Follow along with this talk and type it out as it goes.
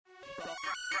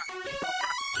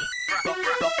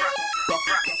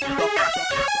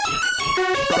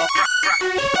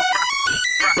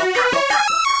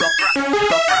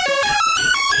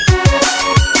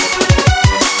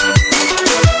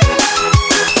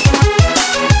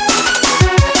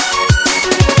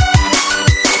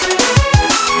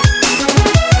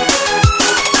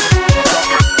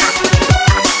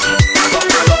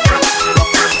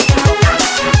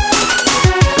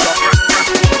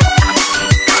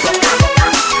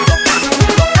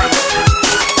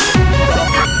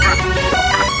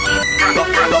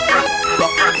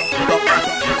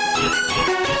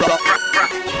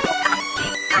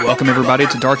Welcome, everybody,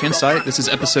 to Dark Insight. This is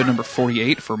episode number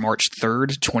 48 for March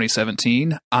 3rd,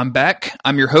 2017. I'm back.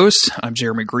 I'm your host. I'm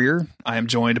Jeremy Greer. I am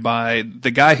joined by the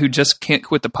guy who just can't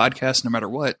quit the podcast no matter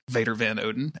what, Vader Van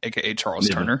Oden, a.k.a. Charles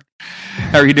Turner.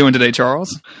 How are you doing today,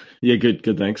 Charles? Yeah, good,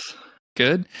 thanks.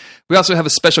 Good. We also have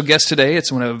a special guest today.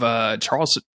 It's one of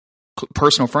Charles'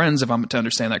 personal friends, if I'm to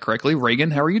understand that correctly. Reagan,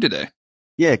 how are you today?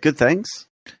 Yeah, good, thanks.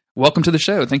 Welcome to the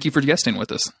show. Thank you for guesting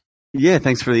with us. Yeah,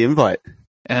 thanks for the invite.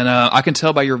 And I can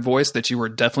tell by your voice that you were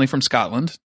definitely from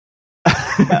Scotland.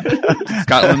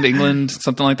 Scotland, England,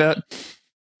 something like that?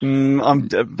 I'm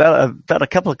about a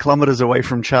couple of kilometers away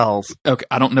from Charles. Okay,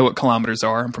 I don't know what kilometers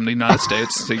are. I'm from the United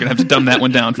States, so you're going to have to dumb that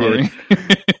one down for me.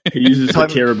 He uses the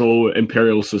terrible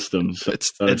imperial systems, so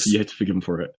it's you have to forgive him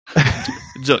for it.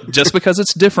 Just because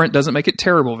it's different doesn't make it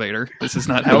terrible, Vader. This is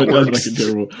not how it works. Does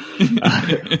make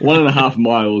it terrible. 1.5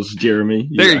 miles, Jeremy.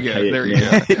 There you go. There you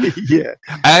go. Yeah.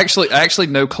 I actually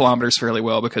know kilometers fairly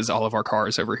well because all of our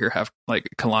cars over here have like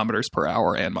kilometers per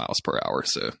hour and miles per hour,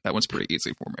 so that one's pretty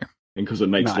easy for me. And because it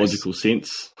makes logical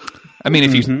sense. I mean,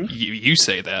 if you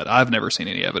say that, I've never seen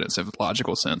any evidence of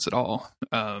logical sense at all.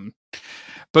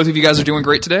 Both of you guys are doing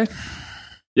great today.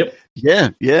 Yep.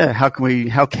 Yeah. How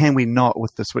can we not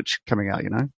with the Switch coming out?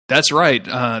 You know. That's right.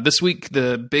 This week,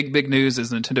 the big news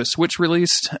is Nintendo Switch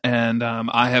released, and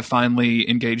I have finally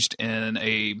engaged in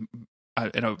a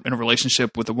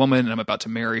relationship with a woman, and I'm about to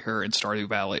marry her in Stardew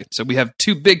Valley. So we have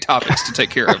two big topics to take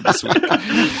care of this week.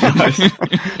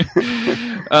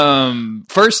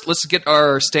 First, let's get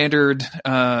our standard,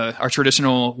 our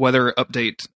traditional weather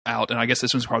update out, and I guess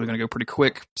this one's probably going to go pretty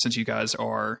quick since you guys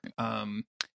are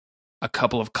a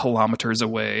couple of kilometers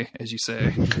away, as you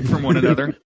say, from one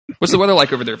another. What's the weather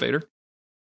like over there, Vader?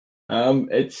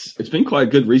 It's been quite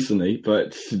good recently,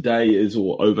 but today is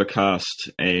all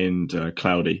overcast and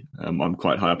cloudy. I'm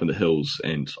quite high up in the hills,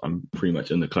 and I'm pretty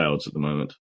much in the clouds at the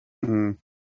moment.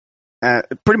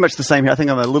 Pretty much the same here. I think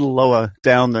I'm a little lower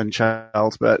down than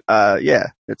Charles, but yeah,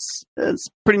 it's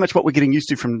pretty much what we're getting used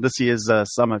to from this year's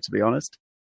summer, to be honest.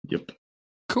 Yep.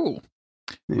 Cool.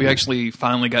 We actually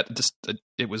finally got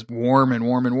it was warm,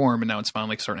 and now it's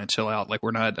finally starting to chill out. Like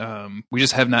we're not, we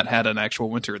just have not had an actual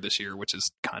winter this year, which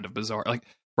is kind of bizarre. Like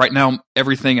right now,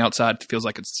 everything outside feels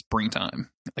like it's springtime.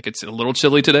 Like it's a little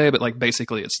chilly today, but like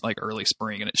basically it's like early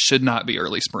spring, and it should not be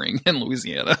early spring in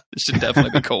Louisiana. It should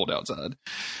definitely be cold outside.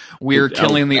 We're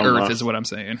killing the earth is what I'm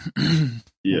saying.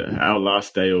 Yeah. Our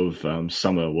last day of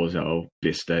summer was our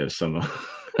best day of summer.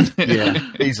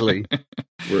 Yeah, easily.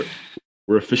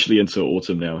 We're officially into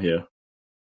autumn now here.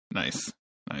 Nice.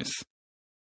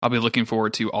 I'll be looking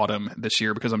forward to autumn this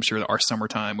year because I'm sure that our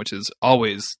summertime, which is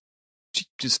always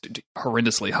just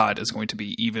horrendously hot, is going to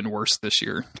be even worse this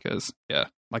year because, yeah,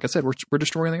 like I said, we're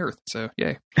destroying the earth. So,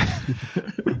 yay.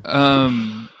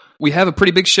 We have a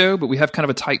pretty big show, but we have kind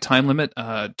of a tight time limit.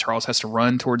 Charles has to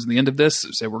run towards the end of this,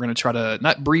 so we're going to try to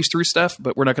not breeze through stuff,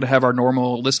 but we're not going to have our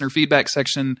normal listener feedback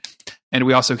section. And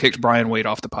we also kicked Brian Wade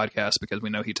off the podcast because we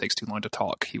know he takes too long to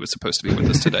talk. He was supposed to be with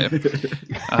us today.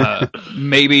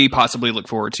 Maybe possibly look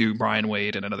forward to Brian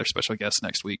Wade and another special guest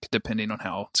next week, depending on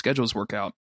how schedules work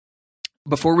out.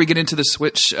 Before we get into the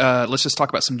Switch, let's just talk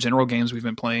about some general games we've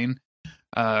been playing.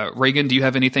 Reagan, do you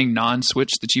have anything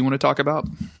non-Switch that you want to talk about?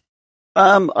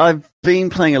 I've been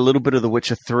playing a little bit of The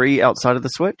Witcher 3 outside of the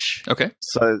Switch. Okay.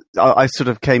 So I sort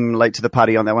of came late to the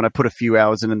party on that one. I put a few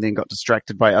hours in and then got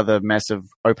distracted by other massive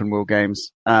open world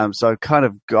games. So I kind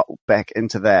of got back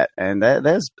into that, and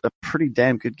there's a pretty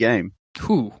damn good game.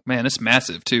 Ooh, man, it's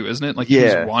massive too, isn't it? Like you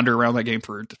just wander around that game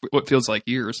for what feels like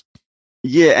years.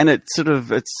 Yeah, and I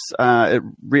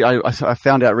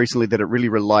found out recently that it really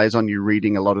relies on you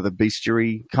reading a lot of the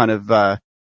bestiary kind of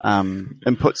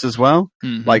inputs as well.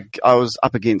 Mm-hmm. Like I was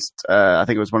up against, I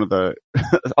think it was one of the,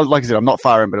 like I said, I'm not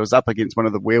far in, but I was up against one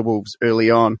of the werewolves early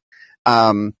on.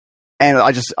 And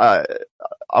I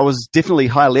was definitely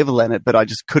high level in it, but I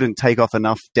just couldn't take off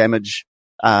enough damage,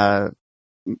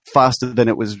 faster than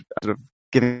it was sort of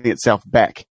giving itself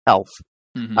back health.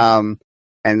 Mm-hmm.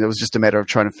 And it was just a matter of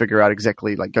trying to figure out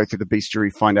exactly, like go through the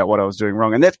bestiary, find out what I was doing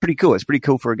wrong. And that's pretty cool. It's pretty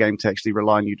cool for a game to actually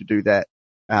rely on you to do that.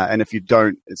 And if you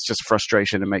don't, it's just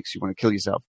frustration and makes you want to kill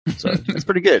yourself. So it's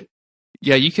pretty good.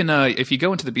 Yeah, you can, if you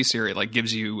go into the bestiary, it like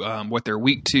gives you what they're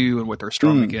weak to and what they're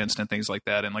strong against and things like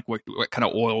that. And like what kind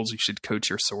of oils you should coat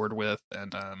your sword with.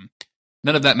 And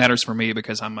none of that matters for me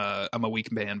because I'm a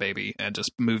weak man baby and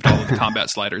just moved all of the combat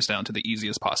sliders down to the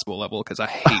easiest possible level because I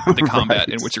hate the combat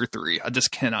in Witcher 3. I just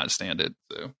cannot stand it.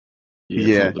 So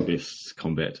yeah, it's not the best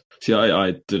combat. See,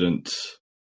 I didn't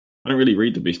really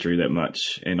read the bestiary that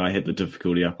much, and I had the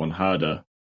difficulty up on harder.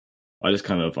 I just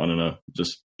kind of, I don't know,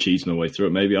 just cheesed my way through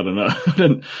it. Maybe, I don't know.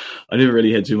 I never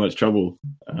really had too much trouble.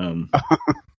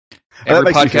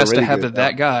 Every podcast to have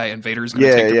that guy, and Vader's going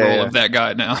to take the role of that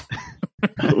guy now.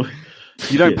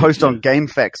 You don't post on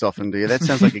GameFAQs often, do you? That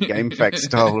sounds like a GameFAQs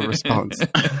style response.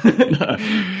 No.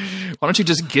 Why don't you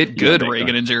just get good,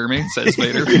 Reagan and Jeremy, says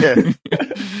Vader.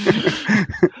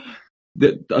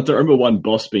 I don't remember one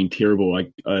boss being terrible.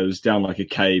 I was down like a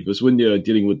cave. It was when you're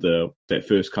dealing with that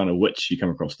first kind of witch you come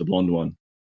across, the blonde one.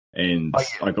 And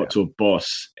I got to a boss,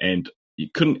 and you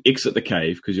couldn't exit the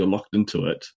cave because you're locked into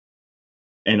it.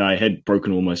 And I had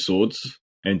broken all my swords.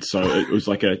 And so it was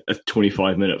like a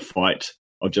 25-minute fight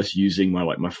of just using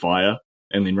my fire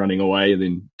and then running away and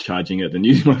then charging it, then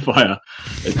using my fire.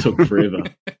 It took forever.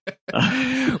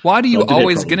 Why do you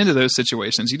always get into those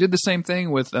situations? You did the same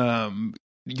thing with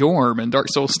Yorm and Dark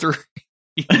Souls 3.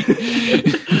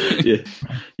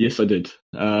 Yes, I did.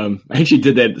 I actually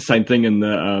did that same thing in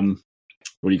the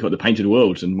the Painted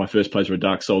World in my first playthrough of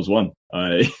Dark Souls 1.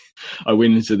 I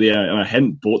went into there and I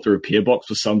hadn't bought the repair box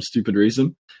for some stupid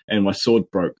reason, and my sword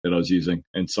broke that I was using,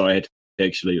 and so I had to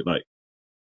actually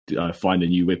find a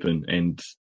new weapon, and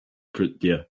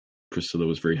Priscilla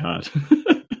was very hard.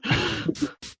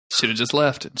 Should have just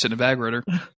left. Shouldn't have aggroed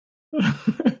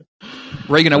her.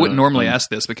 Reagan, I wouldn't normally ask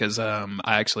this because I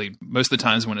actually, most of the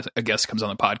times when a guest comes on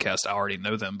the podcast, I already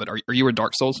know them, but are you a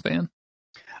Dark Souls fan?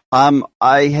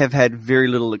 I have had very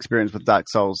little experience with Dark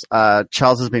Souls.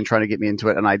 Charles has been trying to get me into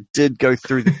it, and I did go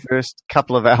through the first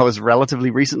couple of hours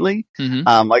relatively recently.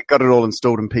 Mm-hmm. I got it all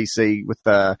installed in PC with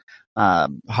the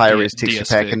high-res texture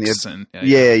pack and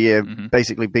mm-hmm.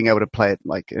 Basically being able to play it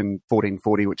like in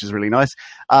 1440, which is really nice.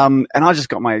 And I just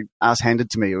got my ass handed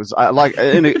to me. It was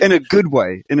in a good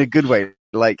way. In a good way.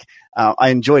 I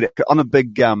enjoyed it. I'm a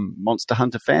big Monster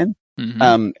Hunter fan,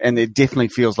 mm-hmm. And it definitely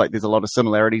feels like there's a lot of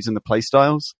similarities in the play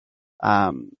styles,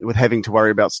 with having to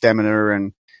worry about stamina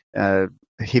and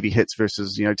heavy hits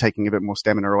versus taking a bit more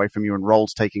stamina away from you, and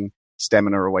rolls taking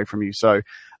stamina away from you. So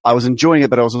I was enjoying it,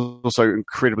 but I was also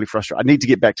incredibly frustrated. I need to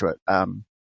get back to it. And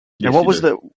what was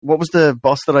the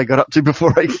boss that I got up to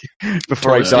before I died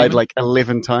demon? like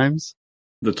 11 times?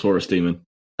 The Taurus demon.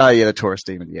 Oh yeah, the Taurus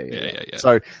demon. Yeah.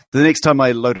 So the next time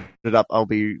I load it up, I'll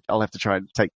have to try and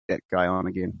take that guy on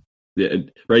again. Yeah,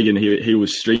 Reagan, he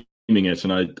was streaming it,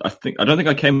 and I don't think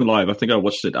I came live. I think I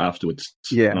watched it afterwards.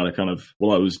 Yeah. And I kind of,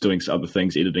 while I was doing other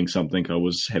things, editing something, I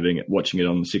was watching it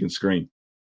on the second screen.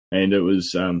 And it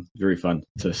was very fun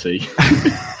to see.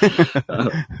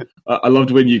 I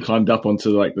loved when you climbed up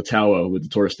onto the tower with the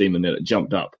Taurus demon, that it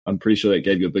jumped up. I'm pretty sure that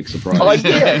gave you a big surprise. Oh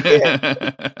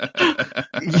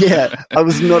yeah. I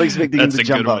was not expecting him to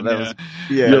jump up.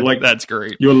 That's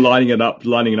great. You're lining it up,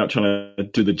 trying to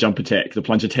do the jump attack, the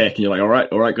plunge attack, and you're like, all right,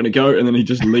 going to go, and then he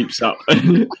just leaps up.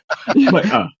 You're like,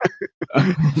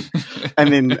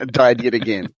 and then died yet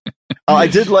again. I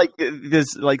did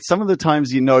there's some of the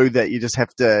times that you just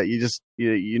have to,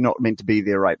 you're not meant to be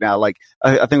there right now. I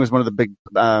think it was one of the big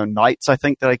knights I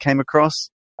think that I came across.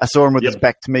 I saw him with his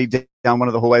back to me down one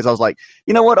of the hallways. I was like,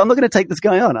 you know what? I'm not going to take this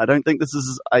guy on. I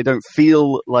don't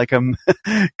feel like I'm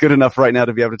good enough right now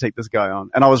to be able to take this guy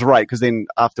on. And I was right, because then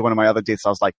after one of my other deaths, I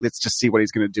was like, let's just see what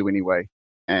he's going to do anyway.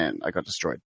 And I got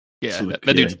destroyed. Yeah, so that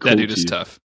dude is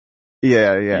tough.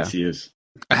 Yeah. Yes, he is.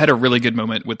 I had a really good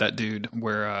moment with that dude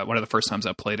where one of the first times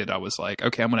I played it, I was like,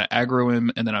 okay, I'm going to aggro him,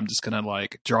 and then I'm just going to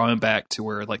draw him back to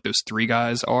where those three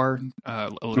guys are a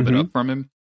little mm-hmm. bit up from him.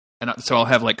 And so I'll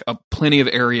have a plenty of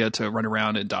area to run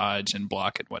around and dodge and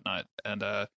block and whatnot. And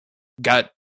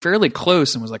got fairly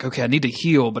close and was like, okay, I need to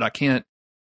heal, but I can't.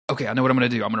 Okay, I know what I'm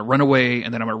going to do. I'm going to run away,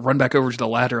 and then I'm going to run back over to the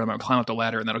ladder. I'm going to climb up the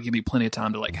ladder, and that'll give me plenty of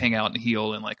time to hang out and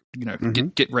heal and mm-hmm.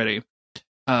 get ready.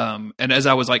 And as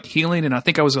I was healing, and I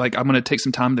think I was I'm going to take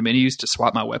some time in the menus to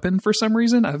swap my weapon for some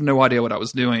reason. I have no idea what I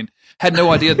was doing. Had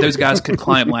no idea that those guys could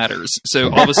climb ladders. So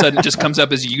all of a sudden it just comes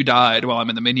up as you died while I'm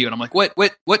in the menu, and I'm like,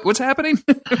 what's happening?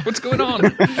 What's going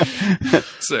on?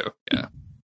 So yeah.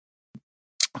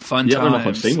 Fun times. I don't know if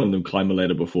I've seen one of them climb a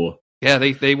ladder before. Yeah,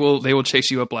 they will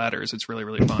chase you up ladders. It's really,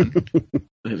 really fun.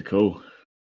 That's cool.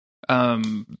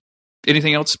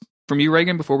 Anything else from you,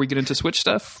 Reagan, before we get into Switch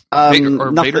stuff?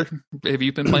 Vader, have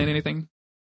you been playing anything?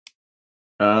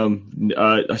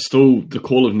 The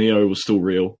Call of Neo was still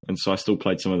real, and so I still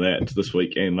played some of that this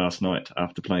week and last night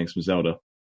after playing some Zelda.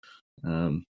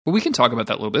 Well, we can talk about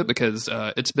that a little bit, because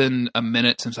it's been a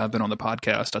minute since I've been on the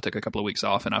podcast. I took a couple of weeks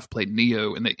off, and I've played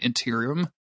Neo in the interim.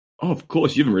 Oh, of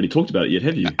course. You haven't really talked about it yet,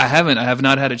 have you? I haven't. I have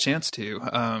not had a chance to.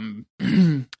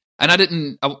 And I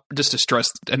didn't, just to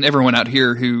stress, and everyone out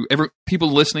here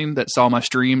people listening that saw my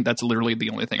stream, that's literally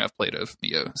the only thing I've played of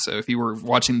Neo. So if you were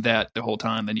watching that the whole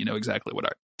time, then you know exactly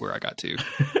where I got to.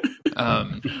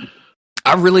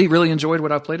 I really, really enjoyed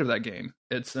what I played of that game.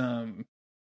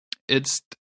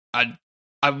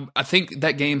 I think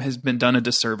that game has been done a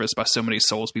disservice by so many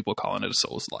Souls people calling it a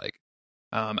Souls-like.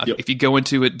 If you go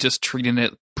into it just treating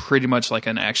it pretty much like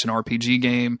an action RPG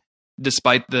game,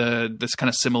 despite this kind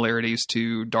of similarities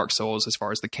to Dark Souls as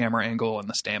far as the camera angle and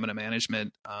the stamina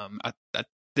management,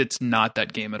 it's not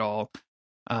that game at all.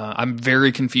 I'm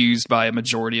very confused by a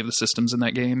majority of the systems in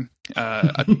that game.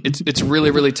 It's really,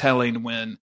 really telling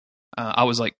when I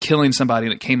was like killing somebody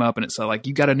and it came up and it said like,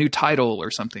 you got a new title or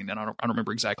something. And I don't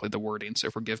remember exactly the wording, so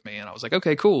forgive me. And I was like,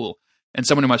 okay, cool. And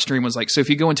someone in my stream was like, so if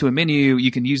you go into a menu,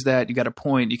 you can use that. You got a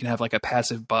point. You can have like a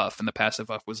passive buff. And the passive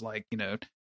buff was like,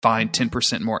 find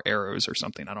 10% more arrows or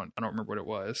something. I don't remember what it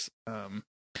was.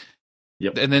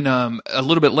 Yep. And then a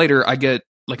little bit later, I get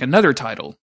like another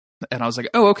title. And I was like,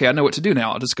 oh, okay, I know what to do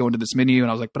now. I'll just go into this menu.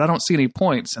 And I was like, but I don't see any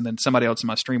points. And then somebody else in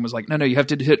my stream was like, no, you have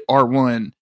to hit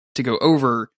R1 to go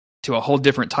over to a whole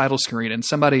different title screen. And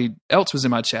somebody else was in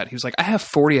my chat. He was like, I have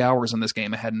 40 hours on this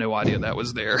game. I had no idea that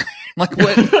was there. Like,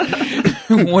 what?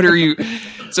 What are you?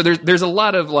 So there's a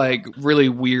lot of like really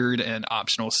weird and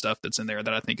optional stuff that's in there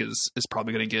that I think is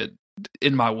probably going to get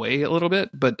in my way a little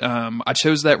bit. But I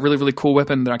chose that really, really cool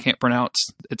weapon that I can't pronounce.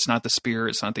 It's not the spear.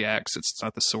 It's not the axe. It's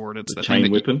not the sword. It's the chain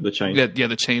thing weapon. The chain. Yeah,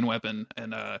 the chain weapon.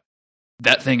 And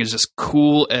that thing is just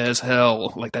cool as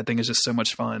hell. Like, that thing is just so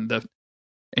much fun.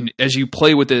 And as you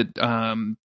play with it,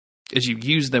 as you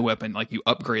use the weapon, like you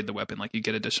upgrade the weapon, like you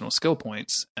get additional skill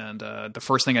points. And the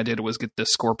first thing I did was get the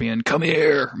scorpion come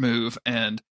here move.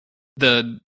 And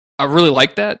I really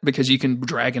like that because you can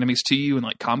drag enemies to you and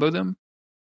like combo them.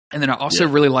 And then I also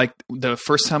really liked the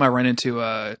first time I ran into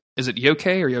is it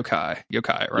Yokai or Yokai?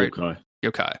 Yokai, right?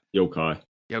 Yokai.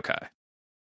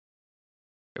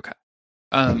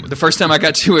 The first time I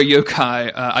got to a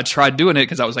yokai, I tried doing it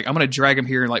because I was like, I'm going to drag him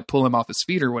here and like pull him off his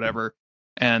feet or whatever.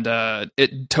 And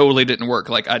it totally didn't work.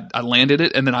 Like I landed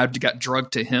it and then I got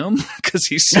drugged to him because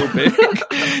he's so big.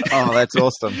 Oh, that's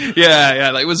awesome.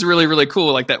 Yeah. Like, it was really, really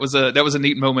cool. Like that was a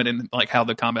neat moment in like how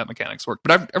the combat mechanics work.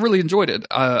 But I really enjoyed it.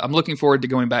 I'm looking forward to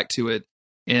going back to it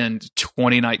in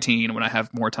 2019 when I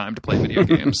have more time to play video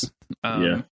games.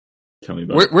 Yeah. Tell me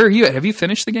about it. Where are you at? Have you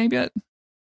finished the game yet?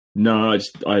 No,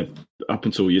 I up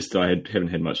until yesterday I haven't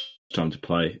had much time to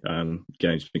play.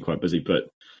 Game's been quite busy, but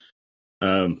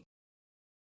I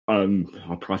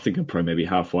think I'm probably maybe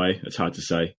halfway. It's hard to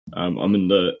say. I'm in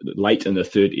the late in the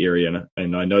third area,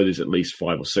 and I know there's at least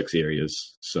 5 or 6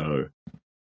 areas. So,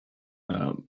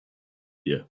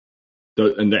 yeah,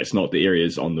 and that's not the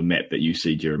areas on the map that you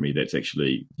see, Jeremy. That's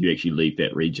actually you leave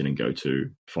that region and go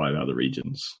to 5 other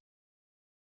regions.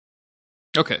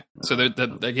 Okay, so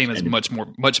that game is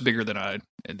much bigger than I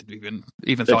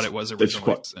even thought it was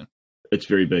originally. It's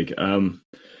very big.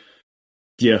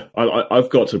 Yeah, I've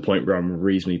got to a point where I'm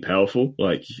reasonably powerful.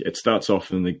 Like, it starts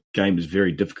off and the game is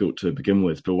very difficult to begin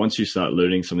with, but once you start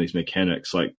learning some of these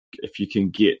mechanics, like if you can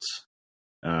get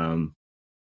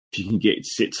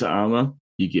sets of armor,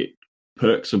 you get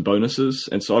perks and bonuses.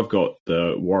 And so I've got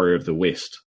the Warrior of the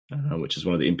West, which is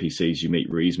one of the NPCs you meet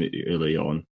reasonably early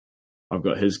on. I've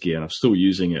got his gear and I'm still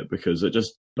using it because it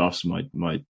just buffs my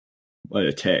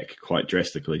attack quite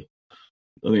drastically.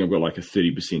 I think I've got like a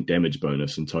 30% damage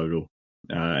bonus in total.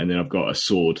 And then I've got a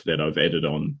sword that I've added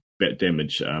on that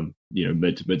damage,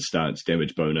 mid stance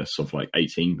damage bonus of like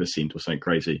 18% or something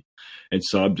crazy. And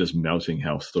so I'm just melting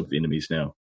health of the enemies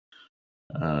now.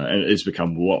 And it's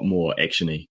become a lot more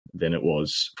actiony than it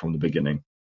was from the beginning.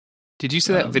 Did you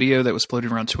see that video that was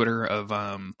floating around Twitter of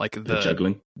like the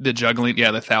juggling? The juggling,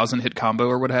 yeah, the 1,000 hit combo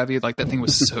or what have you. Like, that thing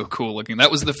was so cool looking. That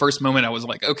was the first moment I was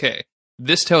like, okay,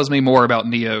 this tells me more about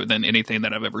Neo than anything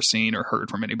that I've ever seen or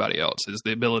heard from anybody else. Is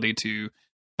the ability to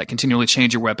like continually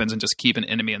change your weapons and just keep an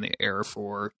enemy in the air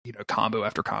for combo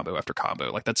after combo after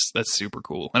combo. Like that's super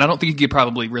cool. And I don't think you could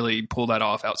probably really pull that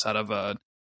off outside of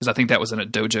because I think that was in a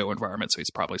dojo environment, so it's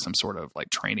probably some sort of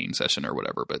like training session or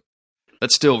whatever. But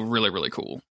that's still really, really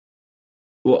cool.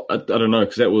 Well, I don't know,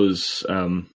 because that was,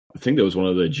 I think that was one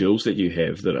of the jewels that you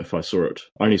have that if I saw it,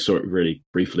 I only saw it really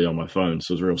briefly on my phone,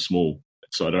 so it was real small,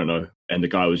 so I don't know. And the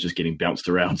guy was just getting bounced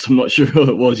around, so I'm not sure who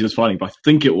it was he was fighting, but I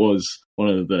think it was one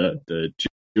of the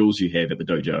jewels you have at the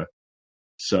dojo.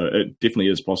 So it definitely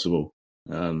is possible.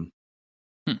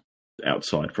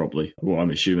 Outside, probably, well, I'm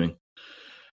assuming.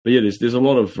 But yeah, there's a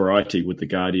lot of variety with the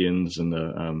Guardians and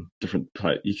the different,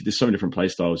 there's so many different play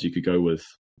styles you could go with.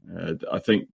 I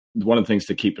think one of the things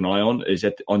to keep an eye on is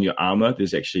that on your armor,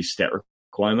 there's actually stat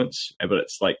requirements, but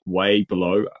it's like way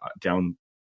below, down,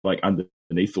 like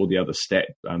underneath all the other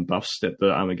stat buffs that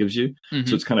the armor gives you. Mm-hmm.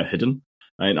 So it's kind of hidden.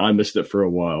 and I missed it for a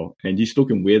while. And you still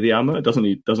can wear the armor. It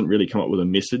doesn't really come up with a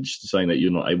message saying that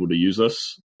you're not able to use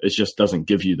this. It just doesn't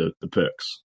give you the perks.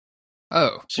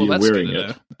 Oh, so well, you're that's wearing good to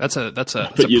know. it.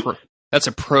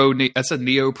 That's a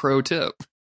Neo Pro tip.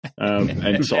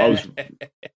 And so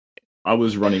I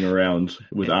was running around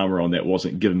with armor on that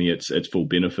wasn't giving me its full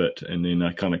benefit, and then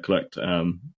I kind of clicked,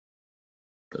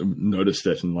 noticed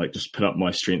it, and like just put up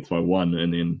my strength by 1,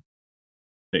 and then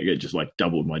it just like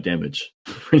doubled my damage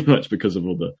pretty much because of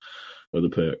all the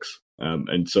perks.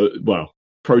 And so, well,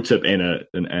 pro tip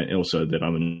and also that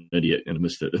I'm an idiot and I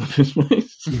missed it in the first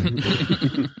place.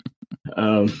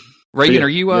 Reagan, yeah, are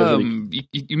you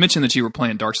you mentioned that you were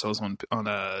playing Dark Souls on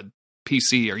a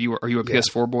PC. Are you a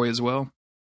PS4 boy as well?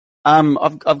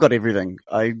 I've got everything.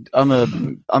 I'm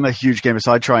a huge gamer,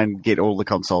 so I try and get all the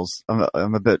consoles.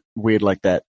 I'm a bit weird like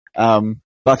that.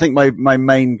 But I think my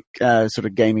main sort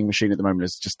of gaming machine at the moment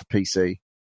is just the PC.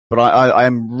 But I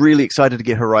am really excited to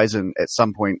get Horizon at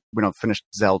some point when I've finished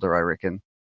Zelda, I reckon.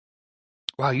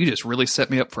 Wow, you just really set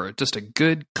me up for just a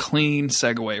good, clean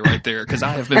segue right there, because I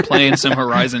have been playing some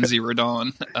Horizon Zero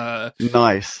Dawn.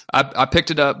 Nice. I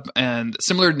picked it up, and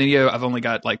similar to Neo, I've only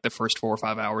got like the first 4 or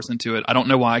 5 hours into it. I don't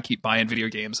know why I keep buying video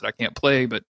games that I can't play,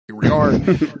 but here we are.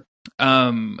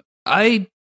 I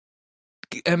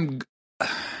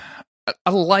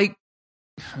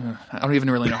don't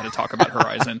even really know how to talk about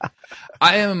Horizon.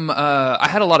 I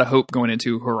had a lot of hope going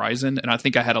into Horizon, and I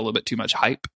think I had a little bit too much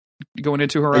hype going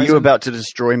into Horizon. Are you about to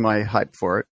destroy my hype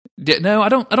for it? No, I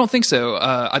don't think so.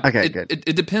 Okay, good.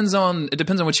 It depends on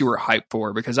what you were hyped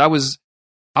for, because I was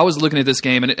looking at this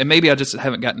game, and maybe I just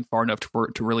haven't gotten far enough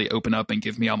to really open up and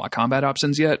give me all my combat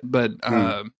options yet. But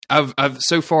I've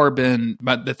so far been,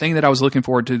 but the thing that I was looking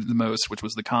forward to the most, which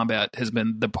was the combat, has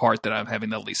been the part that I'm having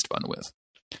the least fun with.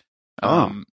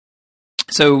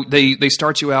 So they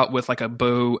start you out with like a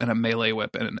bow and a melee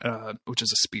weapon, which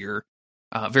is a spear.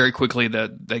 Very quickly,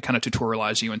 they kind of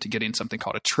tutorialize you into getting something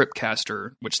called a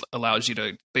tripcaster, which allows you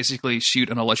to basically shoot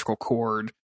an electrical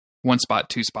cord 1 spot,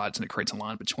 2 spots, and it creates a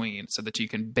line between, so that you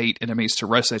can bait enemies to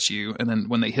rush at you. And then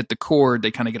when they hit the cord,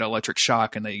 they kind of get an electric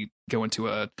shock, and they go into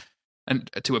a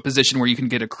position where you can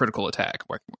get a critical attack.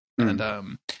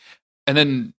 And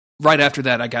then right after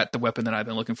that, I got the weapon that I've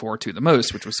been looking forward to the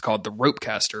most, which was called the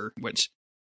ropecaster, which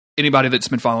anybody that's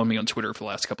been following me on Twitter for the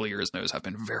last couple of years knows I've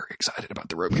been very excited about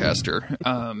the ropecaster.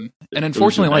 And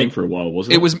unfortunately, for a while,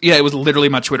 wasn't it? It was literally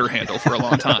my Twitter handle for a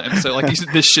long time. So like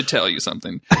this should tell you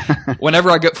something.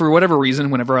 Whenever I go, for whatever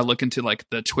reason, whenever I look into like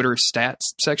the Twitter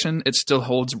stats section, it still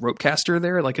holds ropecaster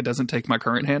there. Like it doesn't take my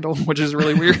current handle, which is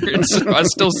really weird. So I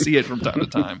still see it from time to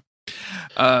time.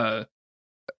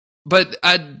 But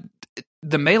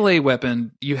the melee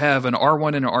weapon, you have an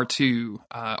R1 and an R2.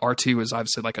 R2 is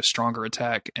obviously like a stronger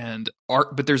attack,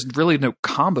 but there's really no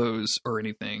combos or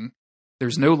anything.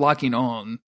 There's no locking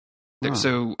on. Huh.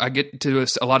 So I get to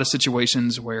a lot of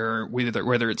situations where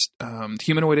whether it's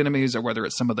humanoid enemies or whether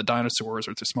it's some of the dinosaurs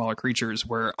or the smaller creatures,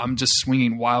 where I'm just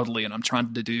swinging wildly and I'm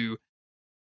trying to do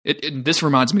it. This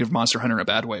reminds me of Monster Hunter in a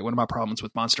bad way. One of my problems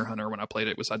with Monster Hunter when I played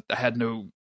it was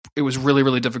it was really,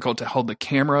 really difficult to hold the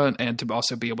camera and to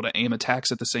also be able to aim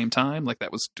attacks at the same time. Like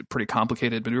that was pretty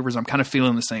complicated maneuvers. I'm kind of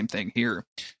feeling the same thing here.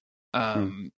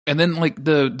 And then like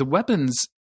the weapons,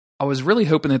 I was really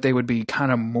hoping that they would be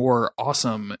kind of more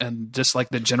awesome, and just like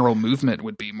the general movement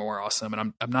would be more awesome.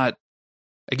 And I'm not,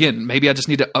 again, maybe I just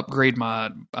need to upgrade my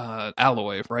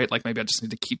alloy, right? Like maybe I just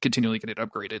need to keep continually get it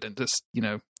upgraded, and just,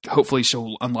 hopefully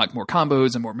she'll unlock more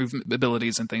combos and more movement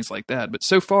abilities and things like that. But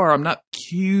so far, I'm not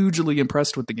hugely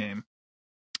impressed with the game.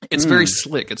 It's very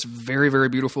slick. It's very, very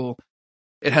beautiful.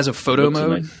 It has a photo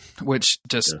mode, which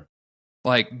just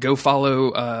like go follow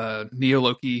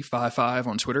NeoLoki55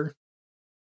 on Twitter,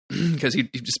 because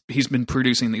he's been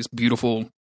producing these beautiful,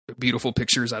 beautiful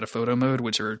pictures out of photo mode,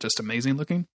 which are just amazing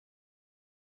looking.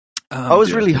 I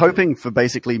was really hoping for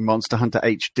basically Monster Hunter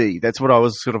HD. That's what I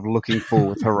was sort of looking for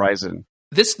with Horizon.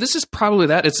 This is probably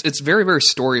that. It's very, very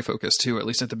story focused too, at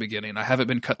least at the beginning. I haven't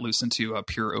been cut loose into a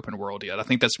pure open world yet. I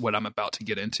think that's what I'm about to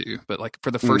get into. But like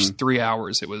for the first 3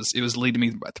 hours, it was leading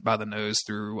me by the nose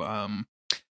through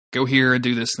go here and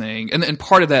do this thing. And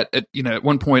part of that, at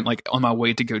one point, like on my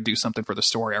way to go do something for the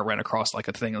story, I ran across like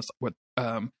a thing with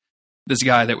this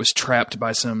guy that was trapped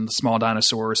by some small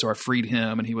dinosaur. So I freed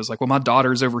him, and he was like, well, my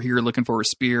daughter's over here looking for a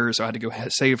spear. So I had to go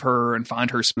save her and find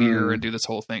her spear and do this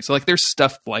whole thing. So like there's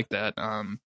stuff like that.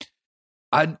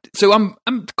 So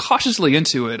I'm cautiously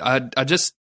into it. I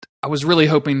was really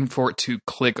hoping for it to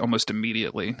click almost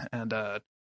immediately. And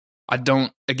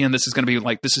this is going to be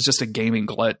like, this is just a gaming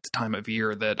glut time of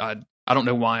year that I don't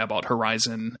know why I bought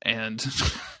Horizon, and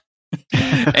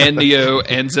and Neo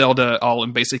and Zelda all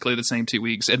in basically the same 2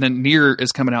 weeks. And then Nier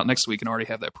is coming out next week and I already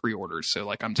have that pre-ordered. So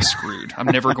like I'm just screwed. I'm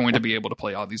never going to be able to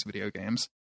play all these video games.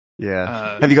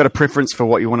 Yeah. Have you got a preference for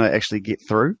what you want to actually get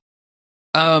through?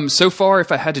 So far,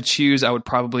 if I had to choose, I would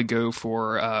probably go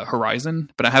for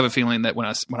Horizon. But I have a feeling that when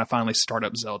I finally start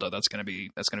up Zelda, that's gonna be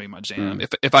my jam.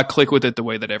 If I click with it the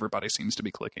way that everybody seems to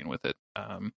be clicking with it.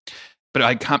 But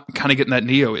I kind of getting that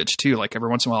Neo itch too. Like every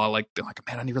once in a while, I like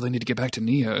man, I really need to get back to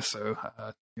Neo. So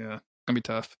yeah, it's gonna be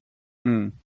tough.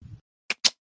 Mm.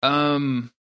 Can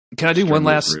I do one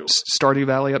last Stardew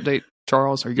Valley update,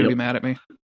 Charles? Are you gonna be mad at me?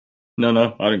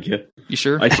 No, I don't care. You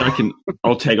sure?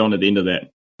 I'll tag on at the end of that.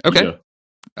 Okay.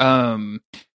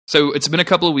 So it's been a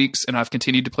couple of weeks, and I've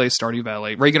continued to play Stardew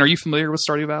Valley. Reagan, are you familiar with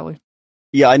Stardew Valley?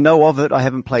 Yeah, I know of it. I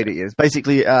haven't played it yet. It's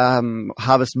basically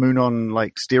Harvest Moon on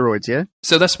like steroids, yeah?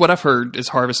 So that's what I've heard is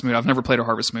Harvest Moon. I've never played a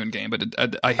Harvest Moon game, but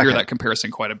I hear that comparison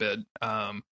quite a bit.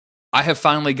 I have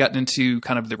finally gotten into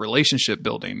kind of the relationship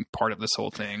building part of this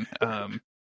whole thing.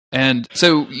 And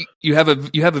so you have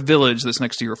a village that's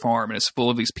next to your farm, and it's full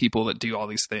of these people that do all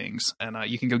these things. And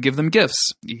you can go give them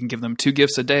gifts. You can give them 2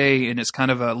 gifts a day, and it's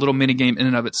kind of a little mini game in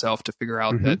and of itself to figure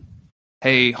out that,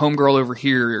 hey, homegirl over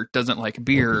here doesn't like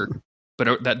beer,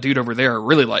 but that dude over there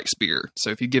really likes beer.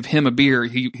 So if you give him a beer,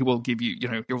 he will give you,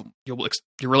 your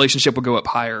relationship will go up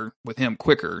higher with him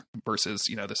quicker versus,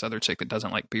 this other chick that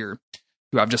doesn't like beer,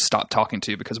 who I've just stopped talking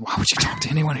to because why would you talk to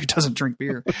anyone who doesn't drink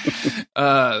beer?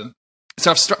 So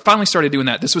I've finally started doing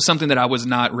that. This was something that I was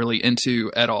not really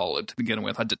into at all to begin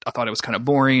with. I thought it was kind of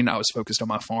boring. I was focused on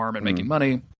my farm and making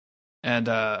money. And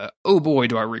oh boy,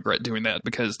 do I regret doing that,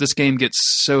 because this game gets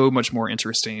so much more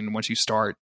interesting once you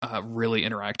start really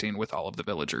interacting with all of the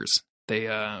villagers. They,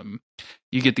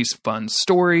 you get these fun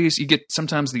stories. You get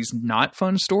sometimes these not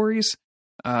fun stories.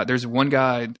 There's one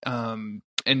guy,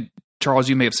 and Charles,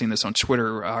 you may have seen this on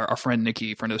Twitter. Our friend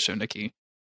Nikki, friend of the show, Nikki,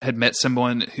 had met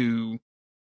someone who.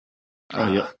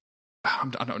 I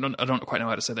don't quite know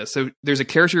how to say this. So there's a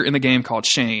character in the game called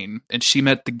Shane, and she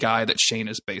met the guy that Shane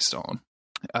is based on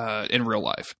in real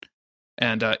life.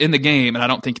 And in the game, and I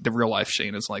don't think the real life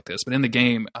Shane is like this, but in the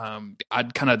game,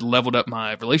 I'd kind of leveled up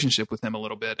my relationship with him a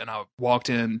little bit, and I walked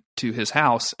into his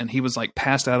house, and he was like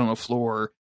passed out on the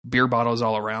floor, beer bottles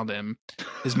all around him.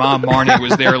 His mom, Marnie,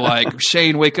 was there like,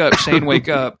 Shane, wake up, Shane, wake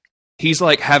up. He's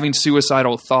like having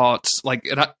suicidal thoughts. Like,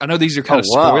 and I know these are kind of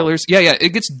spoilers. Yeah. It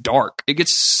gets dark. It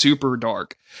gets super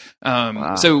dark.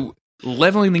 So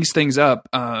leveling these things up,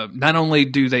 not only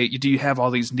do you have all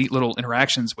these neat little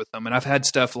interactions with them, and I've had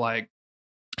stuff like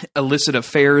illicit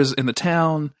affairs in the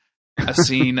town. I've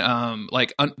seen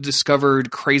like undiscovered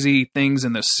crazy things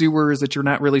in the sewers that you're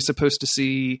not really supposed to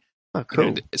see. Oh,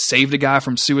 cool. Saved a guy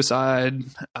from suicide.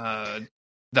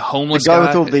 The homeless guy guy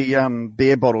with all the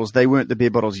beer bottles. They weren't the beer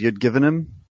bottles you'd given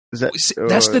him. Is that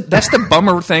that's the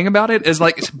bummer thing about it, is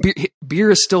like beer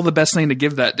is still the best thing to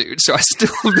give that dude. So I still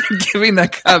have been giving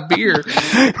that guy beer,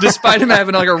 despite him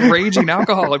having like a raging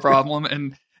alcoholic problem.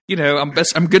 And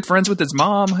I'm good friends with his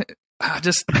mom.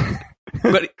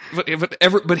 But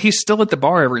he's still at the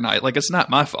bar every night. Like, it's not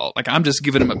my fault. Like, I'm just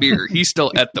giving him a beer. He's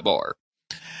still at the bar.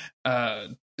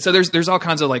 So there's all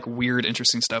kinds of like weird,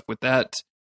 interesting stuff with that.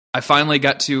 I finally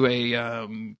got to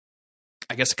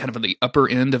I guess kind of at the upper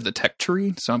end of the tech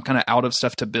tree. So I'm kind of out of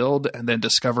stuff to build, and then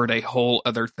discovered a whole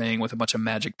other thing with a bunch of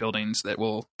magic buildings that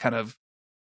will kind of,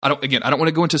 I don't want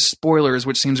to go into spoilers,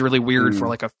 which seems really weird for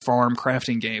like a farm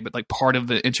crafting game, but like part of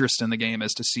the interest in the game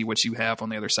is to see what you have on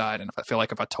the other side. And I feel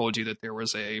like if I told you that there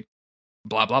was a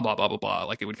blah, blah, blah, blah, blah, blah,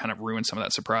 like it would kind of ruin some of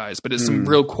that surprise, but it's some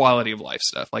real quality of life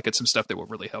stuff. Like, it's some stuff that will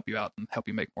really help you out and help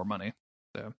you make more money.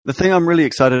 So. The thing I'm really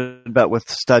excited about with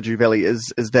Stardew Valley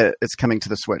is that it's coming to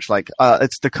the Switch. Like,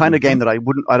 it's the kind of game that I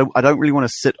don't really want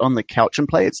to sit on the couch and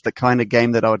play. It's the kind of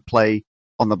game that I would play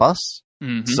on the bus.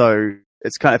 So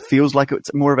it's kind of feels like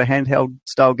it's more of a handheld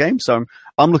style game. So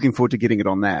I'm looking forward to getting it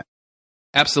on that.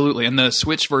 Absolutely. And the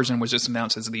Switch version was just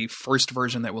announced as the first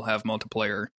version that will have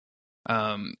multiplayer.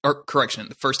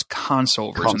 The first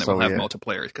console version that will have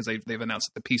multiplayer, because they've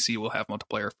announced that the PC will have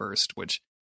multiplayer first, which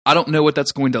I don't know what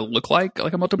that's going to look like a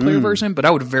multiplayer version, but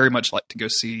I would very much like to go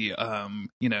see,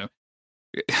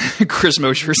 Chris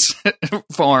Mosher's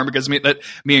farm, because me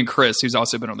and Chris, who's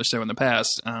also been on the show in the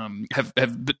past,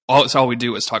 that's all we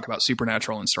do is talk about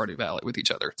Supernatural and Stardew Valley with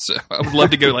each other. So I would love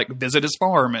to go like visit his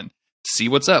farm and see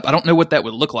what's up. I don't know what that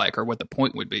would look like or what the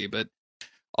point would be, but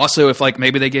also if like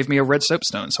maybe they gave me a red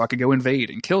soapstone so I could go invade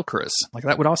and kill Chris, like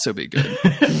that would also be good.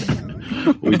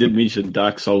 We did mention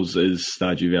Dark Souls is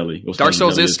Stardew Valley. Dark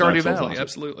Souls is Stardew Valley,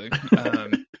 absolutely.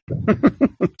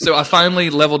 So I finally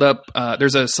leveled up.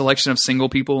 There's a selection of single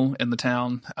people in the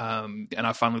town, and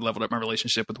I finally leveled up my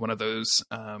relationship with one of those.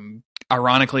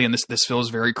 Ironically, and this feels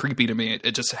very creepy to me.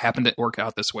 It just happened to work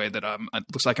out this way that it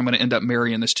looks like I'm going to end up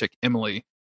marrying this chick Emily,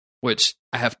 which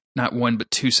I have not one but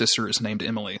two sisters named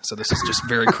Emily. So this is just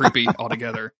very creepy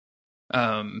altogether.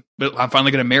 But I'm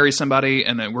finally going to marry somebody,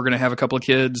 and then we're going to have a couple of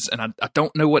kids. And I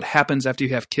don't know what happens after you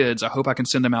have kids. I hope I can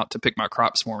send them out to pick my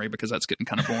crops for me because that's getting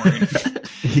kind of boring.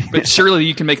 But surely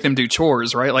you can make them do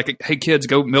chores, right? Like, hey, kids,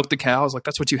 go milk the cows. Like,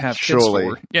 that's what you have kids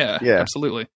for. Yeah,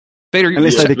 absolutely. Vader,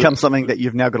 unless they become something that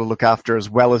you've now got to look after as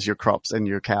well as your crops and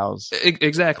your cows.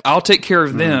 Exactly. I'll take care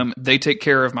of them. They take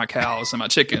care of my cows and my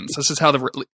chickens. This is how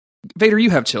Vader, you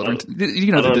have children.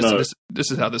 You know that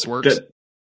this is how this works.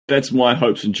 That's my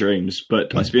hopes and dreams,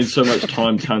 but I spend so much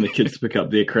time telling the kids to pick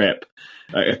up their crap.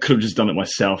 I could have just done it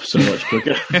myself so much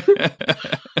quicker.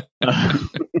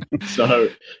 So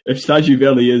if Stardew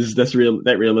Valley is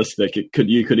that realistic,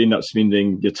 you could end up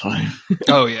spending your time.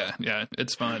 Oh yeah,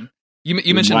 it's fun.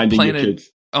 You mentioned playing it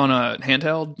on a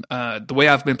handheld. The way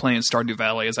I've been playing Stardew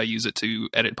Valley is I use it to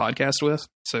edit podcasts with.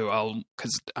 So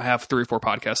because I have 3 or 4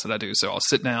 podcasts that I do, so I'll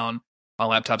sit down. My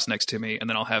laptop's next to me, and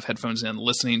then I'll have headphones in,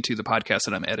 listening to the podcast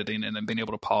that I'm editing, and then being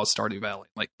able to pause Stardew Valley,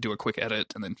 like do a quick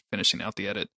edit, and then finishing out the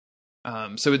edit.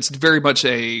 So it's very much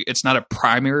it's not a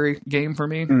primary game for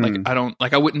me.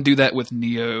 I wouldn't do that with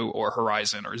Neo or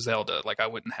Horizon or Zelda. Like I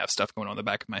wouldn't have stuff going on in the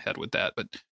back of my head with that. But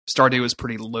Stardew is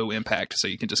pretty low impact, so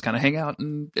you can just kind of hang out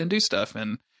and do stuff.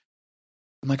 And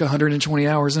I'm like 120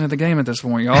 hours into the game at this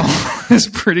point, y'all. It's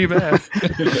pretty bad.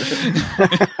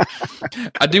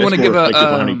 I do want to give on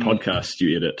how many podcasts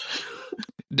you edit.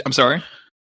 I'm sorry?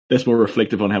 That's more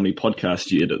reflective on how many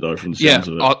podcasts you edit, though, from the sounds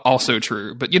of it. Also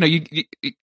true. But, you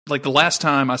like the last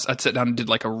time I'd sit down and did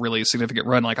like a really significant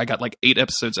run, like I got like 8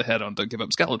 episodes ahead on Don't Give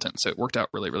Up Skeleton, so it worked out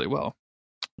really, really well.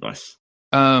 Nice.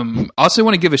 I also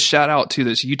want to give a shout out to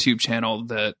this YouTube channel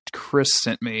that Chris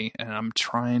sent me, and I'm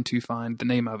trying to find the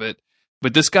name of it.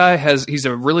 But this guy he's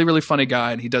a really, really funny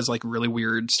guy, and he does like really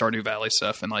weird Stardew Valley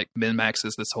stuff and like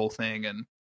min-maxes this whole thing. And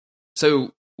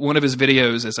so one of his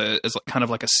videos is kind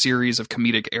of like a series of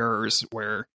comedic errors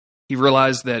where he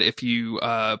realized that if you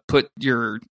put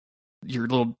your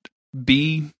little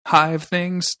bee hive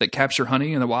things that capture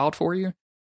honey in the wild for you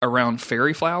around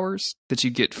fairy flowers, that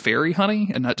you get fairy honey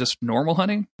and not just normal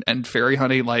honey. And fairy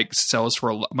honey like sells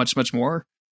for much, much more.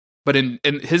 But in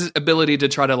his ability to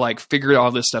try to like figure all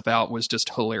this stuff out was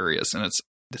just hilarious, and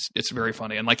it's very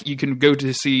funny. And like you can go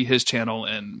to see his channel,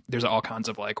 and there's all kinds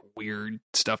of like weird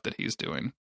stuff that he's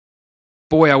doing.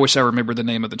 Boy, I wish I remembered the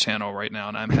name of the channel right now,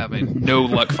 and I'm having no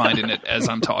luck finding it as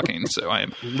I'm talking. So I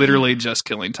am literally just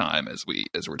killing time as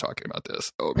we're talking about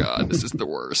this. Oh God, this is the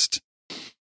worst.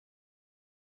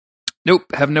 Nope,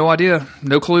 have no idea,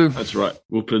 no clue. That's right.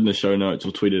 We'll put it in the show notes.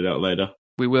 We'll tweet it out later.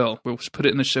 We will. We'll put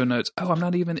it in the show notes. Oh, I'm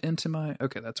not even into my...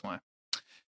 Okay, that's why.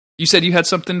 You said you had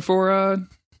something for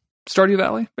Stardew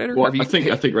Valley, Vader? Well, I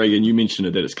think, Reagan, you mentioned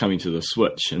it, that it's coming to the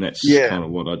Switch, and that's kind of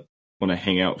what I want to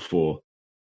hang out for.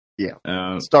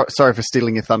 Yeah. Sorry for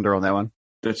stealing your thunder on that one.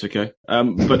 That's okay.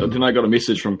 But then I got a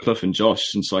message from Cliff and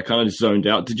Josh, and so I kind of zoned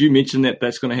out. Did you mention that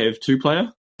that's going to have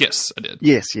 2-player? Yes, I did.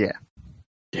 Yes, yeah.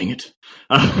 Dang it.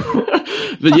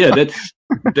 But yeah,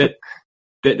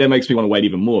 that makes me want to wait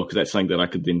even more, because that's something that I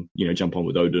could then, jump on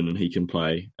with Odin, and he can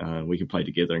play. We can play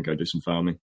together and go do some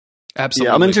farming. Absolutely.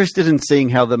 Yeah, I'm interested in seeing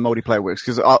how the multiplayer works,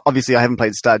 because obviously I haven't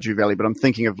played Stardew Valley, but I'm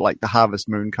thinking of like the Harvest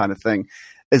Moon kind of thing.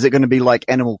 Is it going to be like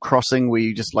Animal Crossing, where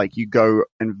you just like you go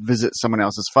and visit someone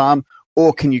else's farm,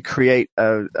 or can you create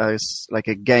a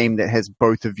game that has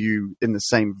both of you in the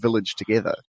same village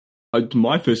together?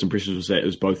 My first impression was that it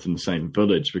was both in the same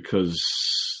village, because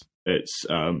it's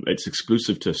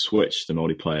exclusive to Switch, the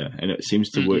multiplayer, and it seems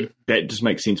to work. That just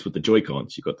makes sense with the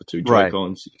Joy-Cons. You've got the 2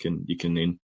 Joy-Cons. Right. You can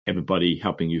then have a buddy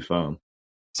helping you farm.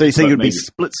 So you think it would be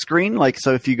split screen? Like,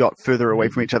 so if you got further away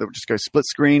from each other, it would just go split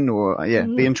screen, or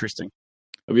it'd be interesting.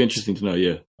 It'd be interesting to know.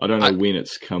 Yeah, I don't know when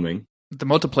it's coming. The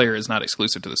multiplayer is not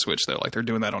exclusive to the Switch, though. Like, they're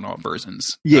doing that on all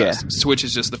versions. Yeah. Switch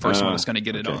is just the first one that's going to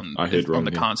get it on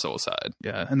the console side.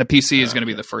 Yeah, and the PC is going to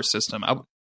be the first system. I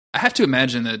have to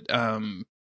imagine that,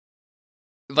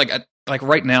 like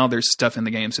right now, there's stuff in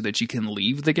the game so that you can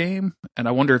leave the game, and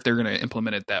I wonder if they're going to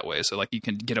implement it that way. So, like, you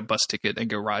can get a bus ticket and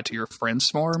go ride to your friend's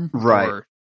farm. Right.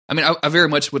 I very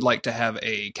much would like to have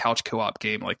a couch co-op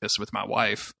game like this with my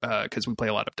wife, because we play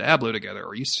a lot of Diablo together,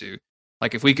 or used to.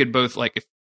 Like, if we could both, like, if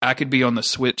I could be on the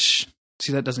Switch.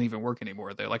 See, that doesn't even work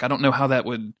anymore, though. Like, I don't know how that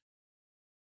would...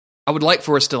 I would like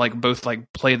for us to like both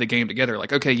like play the game together.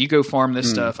 Like, okay, you go farm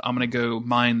this stuff. I'm going to go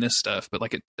mine this stuff. But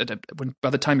like, by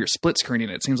the time you're split screening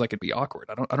it seems like it'd be awkward.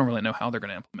 I don't really know how they're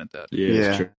going to implement that.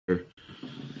 Yeah, that's true.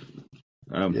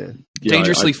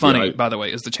 Dangerously Funny, by the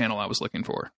way, is the channel I was looking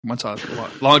for. Once I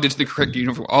logged into the correct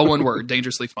uniform, all one word,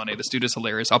 Dangerously Funny. This dude is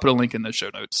hilarious. I'll put a link in the show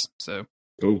notes. So,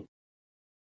 cool.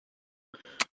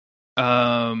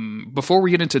 Before we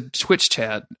get into Twitch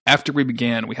chat, after we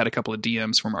began, we had a couple of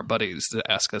DMs from our buddies that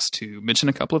ask us to mention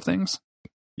a couple of things.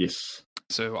 Yes.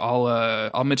 So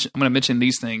I'm going to mention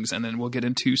these things, and then we'll get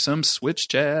into some Switch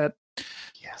chat.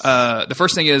 Yes. The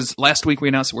first thing is, last week we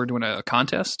announced we're doing a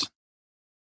contest.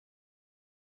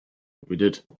 We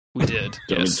did. We did.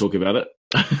 Don't yes. we talk about it?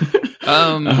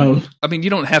 I mean, you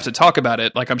don't have to talk about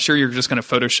it. Like, I'm sure you're just going to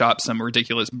Photoshop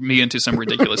me into some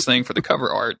ridiculous thing for the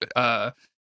cover art.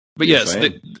 But yes,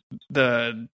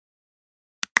 the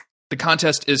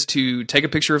contest is to take a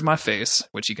picture of my face,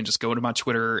 which you can just go to my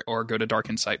Twitter or go to Dark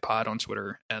Insight Pod on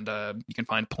Twitter, and you can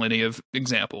find plenty of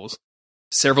examples.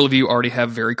 Several of you already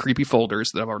have very creepy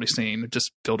folders that I've already seen,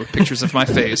 just filled with pictures of my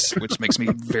face, which makes me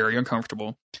very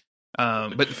uncomfortable.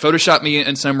 But Photoshop me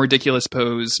in some ridiculous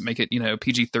pose, make it,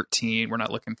 PG-13. We're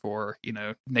not looking for,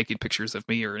 naked pictures of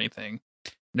me or anything.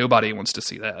 Nobody wants to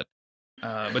see that.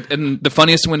 And the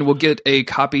funniest one will get a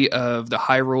copy of the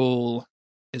Hyrule,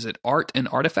 is it Art and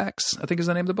Artifacts, I think is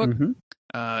the name of the book. Mm-hmm.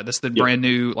 That's the brand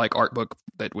new art book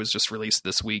that was just released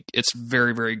this week. It's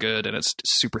very, very good, and it's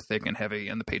super thick and heavy,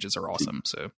 and the pages are awesome.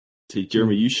 So, see,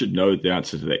 Jeremy, you should know the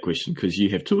answer to that question because you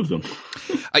have two of them.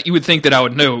 You would think that I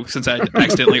would know since I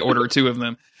accidentally ordered two of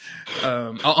them.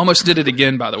 I almost did it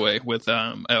again, by the way, with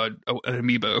an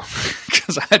amiibo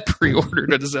because I had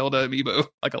pre-ordered a Zelda amiibo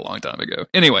like a long time ago.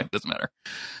 Anyway, doesn't matter.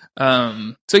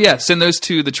 So yeah, send those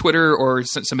to the Twitter or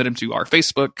submit them to our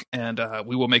Facebook, and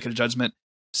we will make a judgment.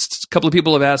 A couple of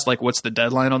people have asked, like, what's the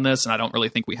deadline on this? And I don't really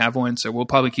think we have one, so we'll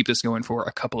probably keep this going for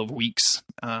a couple of weeks.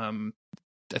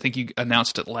 I think you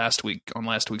announced it last week on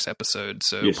last week's episode,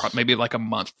 so yes. Maybe like a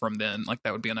month from then, like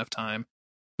that would be enough time.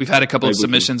 We've had a couple of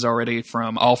submissions already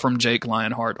from Jake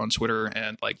Lionheart on Twitter,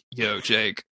 and like, yo,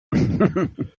 Jake.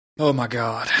 Oh my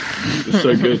God. They're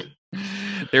so good.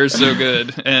 They're so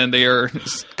good, and they are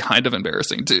kind of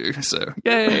embarrassing too, so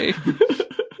yay.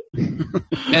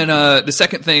 And the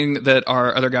second thing that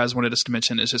our other guys wanted us to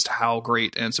mention is just how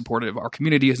great and supportive our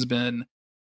community has been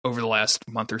over the last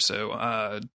month or so.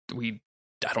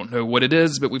 I don't know what it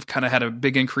is, but we've kind of had a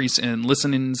big increase in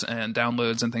listenings and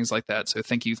downloads and things like that. So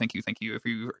thank you. If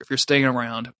you're staying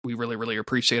around, we really, really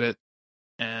appreciate it.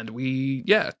 And we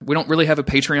don't really have a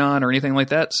Patreon or anything like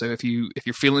that. So if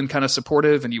you're feeling kind of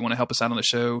supportive and you want to help us out on the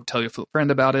show, tell your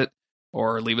friend about it,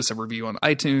 or leave us a review on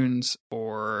iTunes,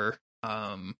 or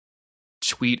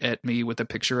tweet at me with a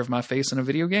picture of my face in a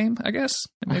video game, I guess,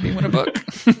 and maybe win a book.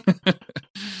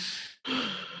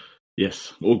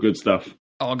 Yes, all good stuff.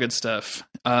 All good stuff.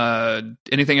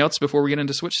 Anything else before we get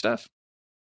into Switch stuff?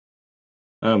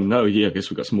 No, I guess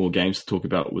we've got some more games to talk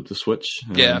about with the Switch.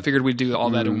 I figured we'd do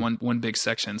all that in one big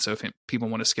section. So if people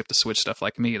want to skip the Switch stuff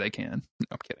like me, they can. No,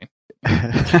 I'm kidding.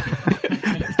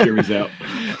 Jeremy's out.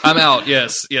 I'm out.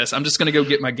 Yes. I'm just gonna go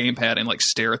get my gamepad and like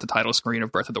stare at the title screen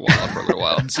of Breath of the Wild for a little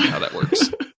while and see how that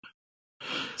works.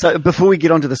 So before we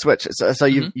get onto the Switch, so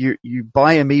you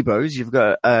buy amiibos. You've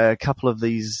got a couple of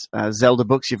these Zelda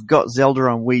books. You've got Zelda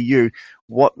on Wii U.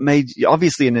 What made you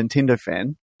obviously a Nintendo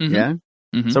fan? Mm-hmm. Yeah.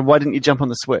 Mm-hmm. So why didn't you jump on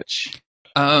the Switch?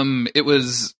 It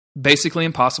was basically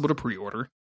impossible to pre-order.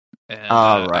 And,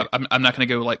 right. I'm not going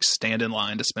to go like stand in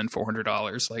line to spend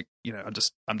 $400. Like, I'm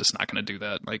just not going to do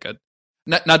that. Like,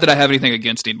 not that I have anything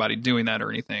against anybody doing that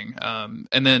or anything.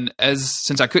 And then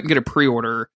since I couldn't get a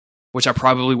pre-order, which I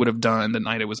probably would have done the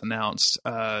night it was announced,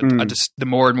 the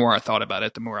more and more I thought about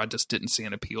it, the more I just didn't see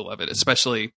an appeal of it,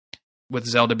 especially with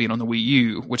Zelda being on the Wii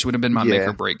U, which would have been my make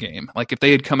or break game. Like if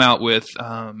they had come out with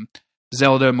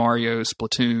Zelda, Mario,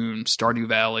 Splatoon, Stardew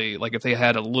Valley, like if they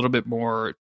had a little bit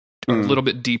more, a little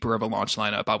bit deeper of a launch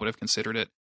lineup, I would have considered it.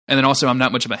 And then also, I'm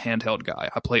not much of a handheld guy.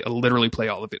 I literally play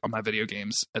all of it on my video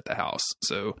games at the house.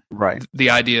 So the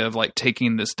idea of like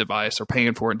taking this device or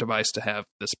paying for a device to have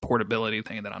this portability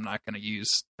thing that I'm not going to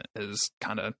use is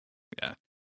kind of,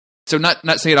 So not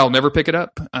saying I'll never pick it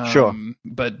up. Sure.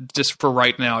 But just for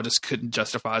right now, I just couldn't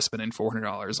justify spending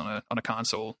 $400 on a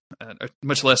console,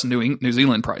 much less New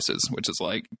Zealand prices, which is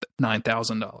like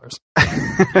 $9,000.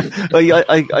 Well,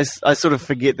 I sort of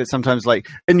forget that sometimes, like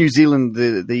in New Zealand,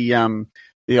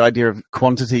 the idea of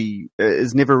quantity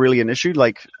is never really an issue.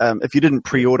 Like, if you didn't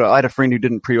pre-order, I had a friend who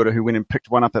didn't pre-order who went and picked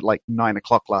one up at like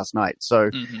 9:00 last night. So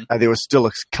there was still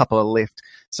a couple left.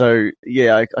 So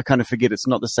I kind of forget it's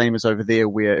not the same as over there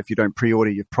where if you don't pre-order,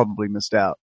 you've probably missed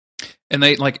out. And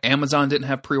they like Amazon didn't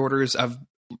have pre-orders. I've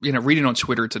reading on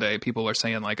Twitter today, people are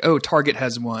saying like, oh, Target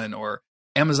has one, or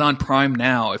Amazon Prime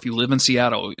Now if you live in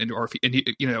Seattle, or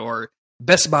or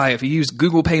Best Buy if you use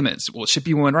Google Payments will ship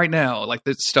you one right now. Like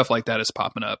that stuff like that is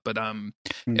popping up. But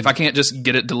if I can't just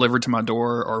get it delivered to my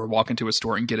door or walk into a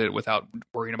store and get it without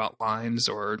worrying about lines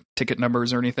or ticket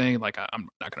numbers or anything, like I'm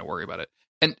not going to worry about it.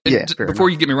 And before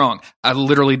you get me wrong, I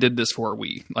literally did this for a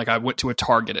Wii. Like I went to a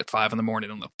Target at 5 a.m.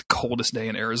 on the coldest day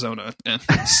in Arizona and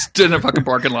stood in a fucking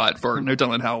parking lot for no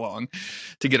telling how long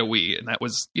to get a Wii, and that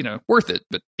was worth it.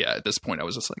 But yeah, at this point, I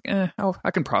was just like,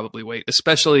 I can probably wait.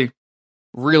 Especially,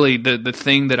 really, the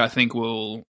thing that I think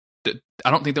I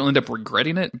don't think they'll end up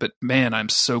regretting it. But man, I'm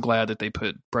so glad that they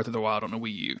put Breath of the Wild on a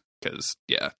Wii U, because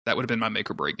that would have been my make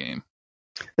or break game.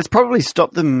 It's probably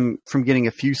stopped them from getting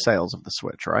a few sales of the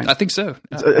Switch, right? I think so.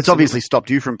 It's obviously stopped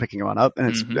you from picking one up,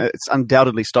 and it's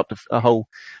undoubtedly stopped a whole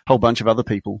bunch of other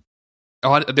people.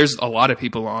 Oh, there's a lot of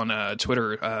people on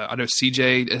Twitter. I know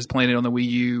CJ is playing it on the Wii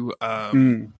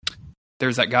U.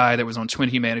 There's that guy that was on Twin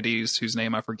Humanities, whose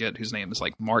name I forget, whose name is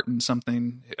like Martin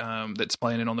something, that's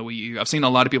playing it on the Wii U. I've seen a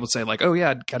lot of people say like, oh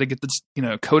yeah, got to get this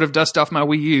coat of dust off my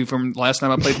Wii U from last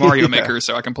time I played Mario Maker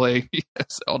so I can play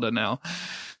Zelda now.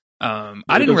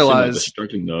 I didn't realize. Like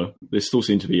struggling though. There still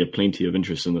seems to be plenty of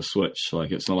interest in the Switch. Like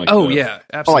it's not like. Oh yeah,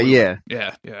 absolutely. Oh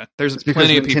yeah. There's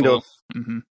plenty of people.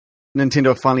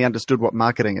 Nintendo finally understood what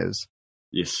marketing is.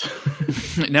 Yes.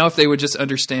 Now, if they would just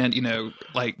understand,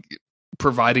 like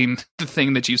providing the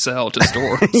thing that you sell to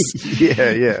stores.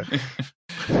 yeah.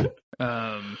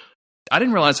 I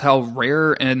didn't realize how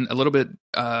rare and a little bit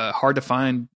hard to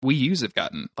find Wii U's have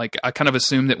gotten. Like, I kind of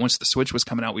assumed that once the Switch was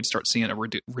coming out, we'd start seeing a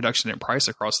reduction in price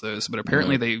across those. But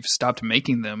apparently they've stopped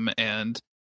making them, and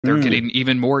they're getting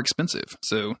even more expensive.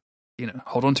 So,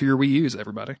 hold on to your Wii U's,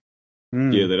 everybody.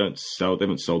 Yeah, they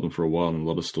haven't sold them for a while in a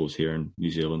lot of stores here in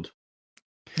New Zealand.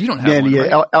 You don't have one,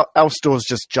 right? Our stores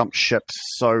just jumped ship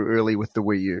so early with the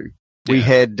Wii U. We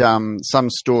had some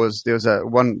stores. There was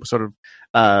one sort of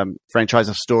franchise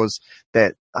of stores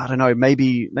that, I don't know,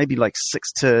 maybe like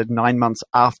 6 to 9 months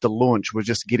after launch were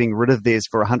just getting rid of theirs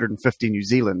for 150 New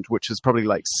Zealand, which is probably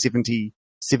like 70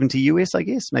 US, I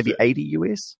guess, maybe 80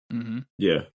 US. Mm-hmm.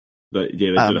 Yeah. They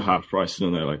did a half price,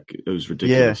 didn't they? Like, it was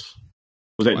ridiculous. Yeah.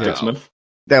 Was that Dick Smith?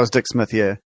 That was Dick Smith,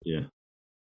 yeah. Yeah.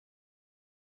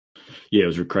 Yeah, it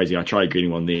was crazy. I tried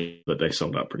getting one there, but they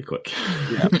sold out pretty quick.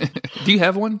 Yeah. Do you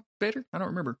have one, Vader? I don't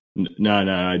remember. No,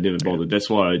 I never bothered. That's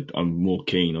why I'm more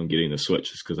keen on getting the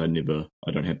Switch, is because I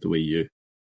don't have the Wii U.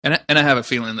 And I have a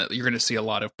feeling that you're going to see a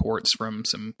lot of ports from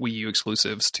some Wii U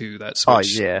exclusives to that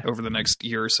Switch over the next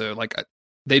year or so. Like,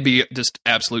 they'd be just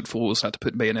absolute fools not to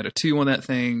put Bayonetta 2 on that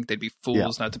thing. They'd be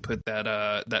fools not to put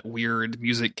that weird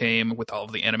music game with all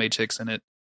of the anime chicks in it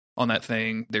on that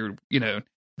thing. They're, the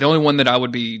only one that I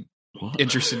would be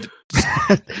interested.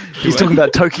 He's talking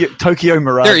about Tokyo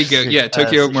Mirage. There you go. Yeah,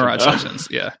 Tokyo Mirage Sessions.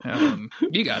 Yeah,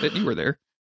 you got it. You were there.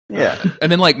 Yeah,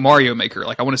 and then like Mario Maker.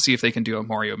 Like I want to see if they can do a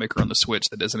Mario Maker on the Switch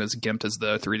that isn't as gimped as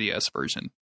the 3DS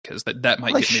version, because that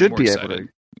might get me more excited.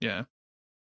 Yeah.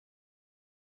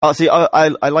 Oh, see, I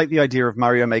like the idea of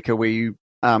Mario Maker where you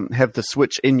have the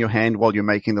Switch in your hand while you're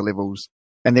making the levels,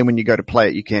 and then when you go to play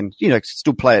it, you can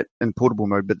still play it in portable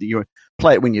mode, but you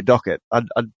play it when you dock it. I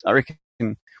reckon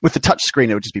with the touch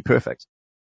screen, it would just be perfect.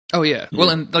 Oh yeah.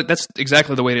 Well, and like that's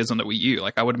exactly the way it is on the Wii U.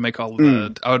 Like I would make all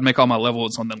my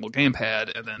levels on the little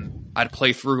gamepad, and then I'd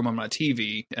play through them on my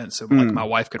TV, and so like my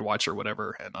wife could watch or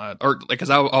whatever, and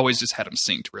because I always just had them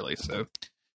synced really. So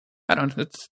I don't know.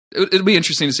 It'll be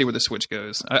interesting to see where the Switch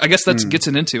goes. I guess that gets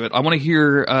into it. I want to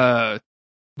hear.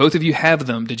 Both of you have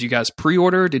them. Did you guys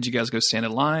pre-order? Did you guys go stand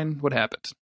in line? What happened?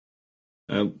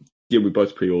 Yeah, we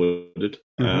both pre-ordered.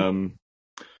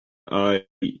 I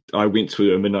went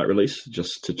to a midnight release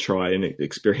just to try and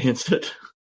experience it.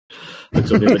 What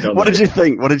did you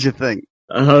think?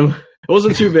 It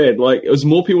wasn't too bad. Like, it was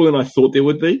more people than I thought there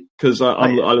would be, because I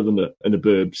live in the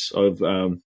burbs of,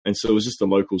 and so it was just a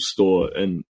local store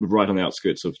and right on the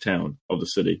outskirts of town, of the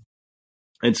city.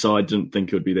 And so I didn't think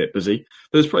it would be that busy.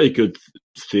 There was probably a good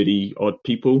 30 odd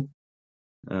people.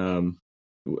 It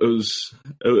was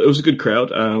a good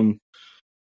crowd.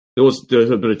 There was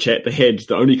a bit of chat.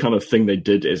 The only kind of thing they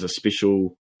did as a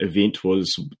special event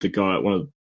was one of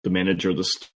the manager of the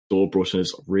store brought in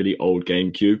this really old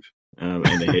GameCube, and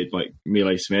they had like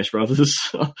Melee Smash Brothers.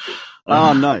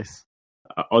 Nice.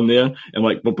 On there, and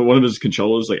like, but one of his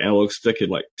controllers, like analog stick, had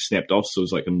like snapped off, so it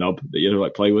was like a nub that you had to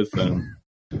like play with.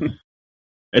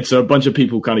 And so a bunch of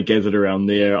people kind of gathered around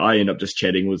there. I ended up just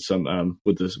chatting with some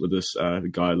with this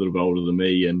guy a little bit older than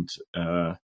me, and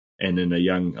then a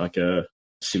young, like a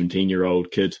 17-year-old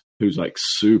kid who's like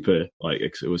super, like,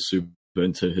 it was super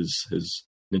into his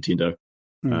Nintendo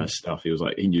stuff. He was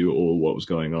like, he knew all what was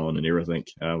going on and everything,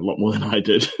 a lot more than I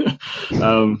did.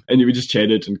 And we just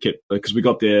chatted and kept, because we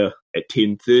got there at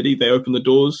 10:30, they opened the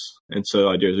doors, and so the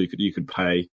idea is you could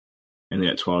pay, and then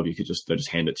at 12 they just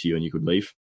hand it to you and you could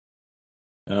leave.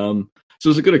 So it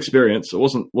was a good experience. It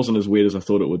wasn't as weird as I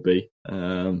thought it would be.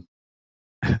 Yeah,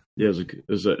 it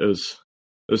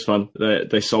was fun.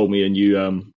 They sold me a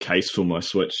new case for my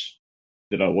Switch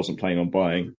that I wasn't planning on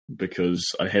buying because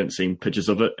I hadn't seen pictures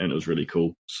of it, and it was really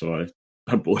cool. So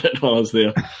I bought it while I was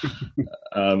there.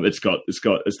 It's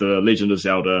the Legend of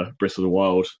Zelda Breath of the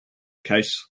Wild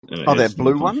case. Oh, that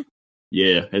blue one?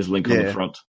 Yeah, has Link on the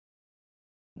front.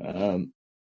 Yeah,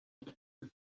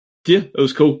 it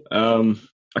was cool.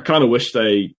 I kind of wish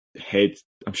they had.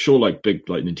 I'm sure like big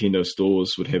like Nintendo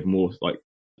stores would have more like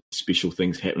special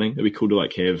things happening. It'd be cool to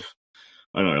like have,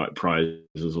 I don't know, like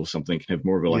prizes or something. Have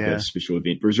more of a special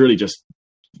event. But it was really just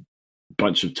a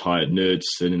bunch of tired nerds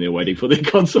sitting there waiting for their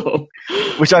console,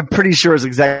 which I'm pretty sure is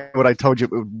exactly what I told you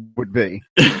it would be.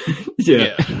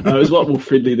 Yeah. It was a lot more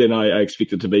friendly than I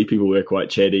expected to be. People were quite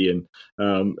chatty, and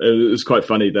it was quite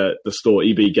funny that the store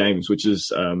EB Games, which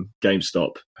is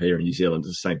GameStop here in New Zealand,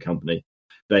 is the same company.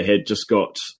 They had just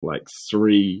got like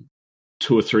 2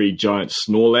 or 3 giant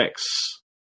Snorlax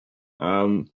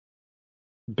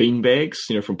bean bags,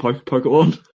 from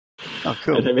Pokemon. Oh,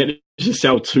 cool. And they managed to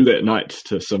sell 2 that night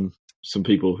to some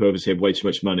people who obviously had way too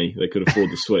much money. They could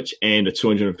afford the Switch and a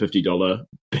 $250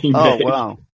 bean bag.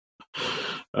 Oh,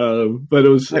 wow. But it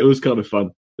was kind of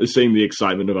fun seeing the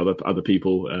excitement of other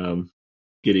people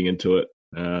getting into it.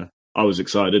 I was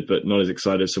excited, but not as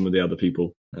excited as some of the other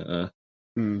people.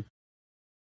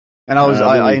 And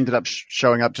I ended up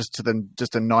showing up just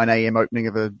a 9 a.m. opening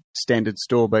of a standard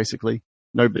store, basically.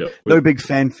 No big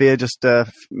fanfare, just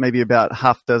maybe about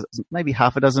half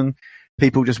a dozen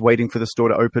people just waiting for the store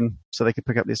to open so they could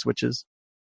pick up their Switches.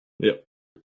 Yep.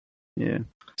 Yeah.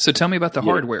 So tell me about the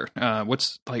hardware.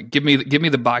 What's like? Give me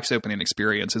the box opening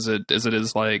experience. Is it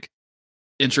as like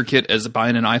intricate as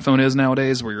buying an iPhone is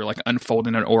nowadays, where you're like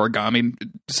unfolding an origami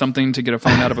something to get a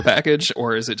phone out of a package,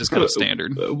 or is it just kind of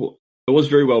standard? It was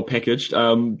very well packaged.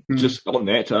 Just on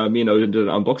that, me and Odin did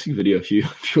an unboxing video a few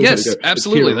yes, ago.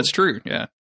 absolutely, that's true. Yeah,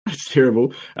 it's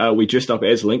terrible. We dressed up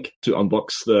as Link to unbox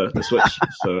the Switch,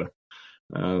 so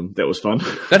that was fun.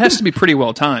 That has to be pretty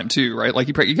well timed too, right? Like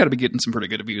you got to be getting some pretty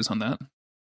good views on that.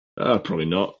 Probably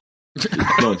not.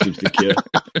 No one seems to care.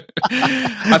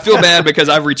 I feel bad because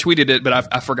I've retweeted it, but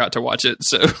I forgot to watch it,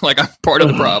 so like I'm part of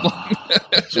the problem.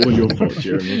 It's all your fault,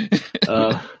 Jeremy.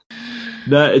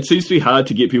 No, it seems to be hard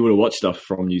to get people to watch stuff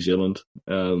from New Zealand.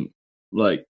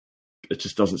 Like, it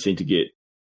just doesn't seem to get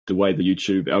the way the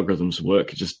YouTube algorithms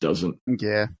work. It just doesn't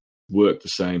work the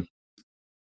same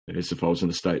as if I was in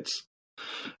the States,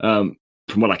 from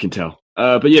what I can tell.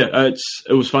 But yeah,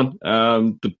 it was fun.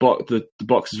 The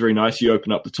box is very nice. You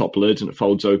open up the top lid and it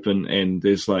folds open, and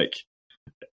there's like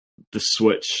the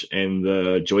Switch and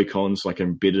the Joy-Cons like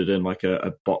embedded in like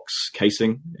a box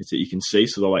casing that you can see.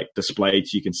 So they're like displayed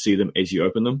so you can see them as you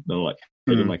open them. They're like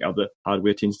hidden like other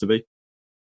hardware tends to be.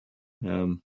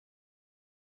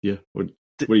 Yeah. What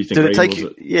do you think?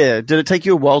 Did it take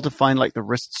you a while to find like the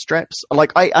wrist straps?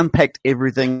 Like I unpacked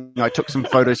everything. I took some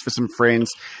photos for some friends,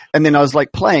 and then I was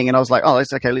like playing, and I was like, oh,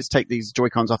 it's okay. Let's take these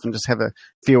Joy-Cons off and just have a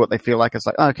feel what they feel like. It's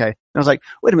like, oh, okay. And I was like,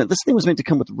 wait a minute, this thing was meant to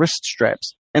come with wrist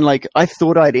straps, and like I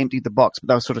thought I'd emptied the box, but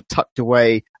they were sort of tucked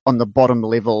away on the bottom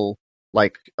level,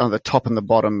 like on the top and the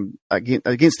bottom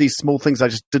against these small things I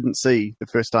just didn't see the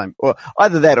first time, or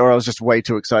either that, or I was just way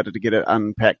too excited to get it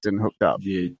unpacked and hooked up.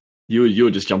 Yeah. You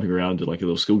were just jumping around like a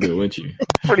little schoolgirl, weren't you?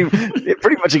 pretty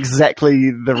much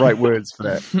exactly the right words for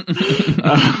that.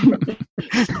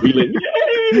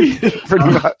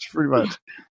 Pretty much.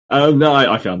 No,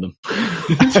 I found them.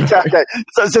 Okay,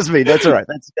 so it's just me. That's all right.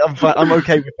 I'm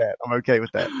okay with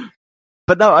that.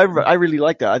 But no, I really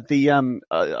like that.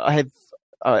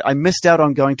 I missed out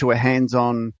on going to a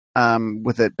hands-on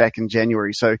with it back in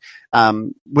January. So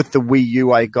with the Wii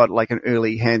U, I got like an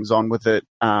early hands-on with it.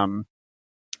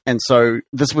 And so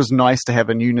this was nice to have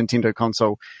a new Nintendo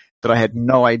console that I had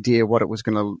no idea what it was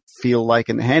going to feel like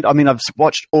in the hand. I mean, I've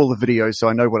watched all the videos, so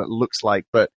I know what it looks like,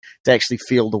 but to actually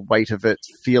feel the weight of it,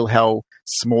 feel how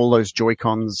small those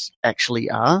Joy-Cons actually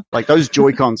are. Like, those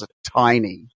Joy-Cons are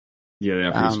tiny. Yeah, they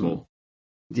are pretty small.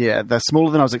 Yeah, they're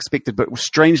smaller than I was expected, but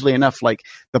strangely enough, like,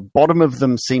 the bottom of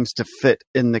them seems to fit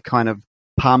in the kind of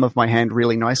palm of my hand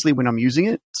really nicely when I'm using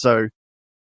it. So,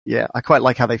 yeah, I quite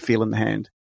like how they feel in the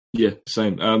hand. Yeah,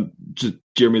 same.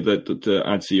 Jeremy, to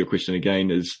answer your question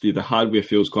again, is the hardware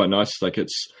feels quite nice. Like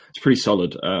it's pretty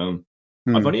solid.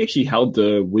 I've only actually held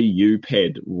the Wii U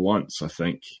pad once, I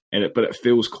think, but it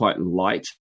feels quite light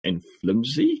and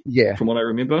flimsy, from what I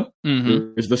remember.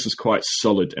 Whereas this is quite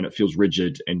solid and it feels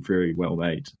rigid and very well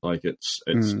made. Like it's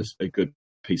a good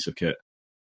piece of kit.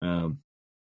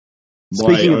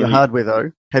 Speaking of the hardware,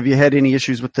 though, have you had any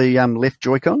issues with the left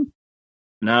Joy-Con?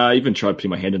 Nah, I even tried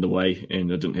putting my hand in the way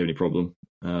and I didn't have any problem.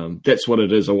 That's what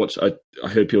it is. I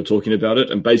heard people talking about it,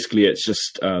 and basically it's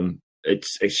just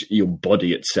it's actually your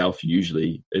body itself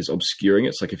usually is obscuring it.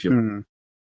 It's like if you're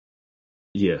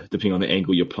depending on the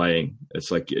angle you're playing, it's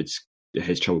like it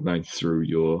has trouble going through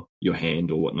your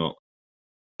hand or whatnot.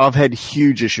 I've had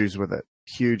huge issues with it.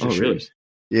 Huge issues. Really?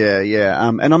 Yeah.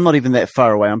 And I'm not even that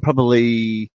far away. I'm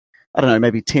probably, I don't know,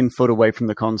 maybe 10 foot away from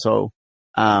the console.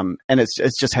 And it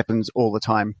just happens all the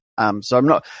time. So I'm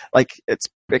not like, it's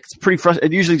pretty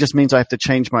frustrating. It usually just means I have to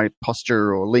change my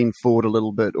posture or lean forward a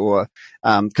little bit, or,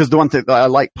 cause the one thing I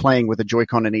like playing with a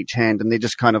Joy-Con in each hand, and they're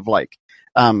just kind of like,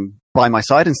 by my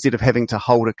side, instead of having to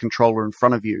hold a controller in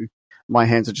front of you, my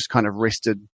hands are just kind of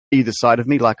rested either side of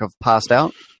me, like I've passed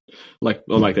out. Like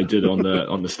they did on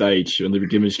the stage in the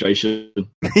demonstration.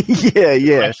 Yeah.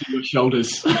 Your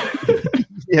shoulders.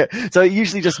 Yeah. So it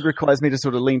usually just requires me to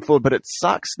sort of lean forward, but it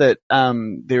sucks that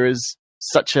there is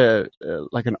such a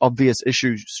like an obvious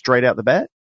issue straight out the bat.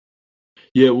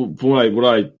 Yeah, well, what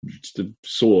I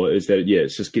saw is that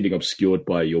it's just getting obscured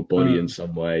by your body in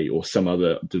some way or some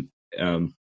other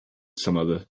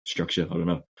structure. I don't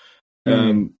know.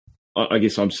 I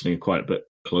guess I'm sitting quite a bit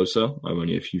closer. I'm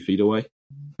only a few feet away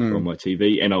from my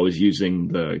TV, and I was using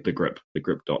the grip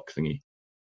dock thingy.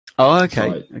 Oh,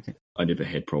 okay. So I never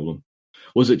had problem.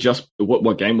 Was it just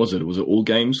what game was it? Was it all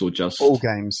games or just all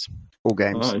games? All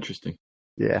games. Oh, interesting.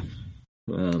 Yeah.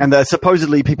 And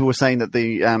supposedly people were saying that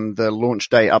the launch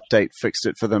day update fixed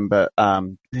it for them, but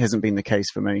it hasn't been the case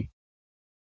for me.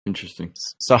 Interesting.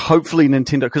 So hopefully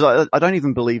Nintendo, because I don't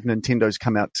even believe Nintendo's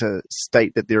come out to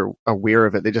state that they're aware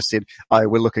of it. They just said, "Oh,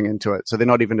 we're looking into it." So they're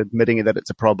not even admitting that it's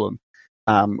a problem,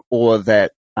 or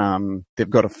that they've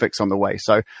got a fix on the way.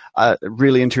 So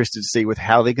really interested to see with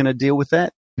how they're going to deal with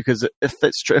that. Because if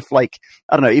it's true, if like,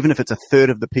 I don't know, even if it's a third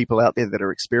of the people out there that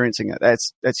are experiencing it,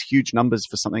 that's huge numbers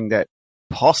for something that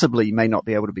possibly may not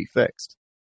be able to be fixed.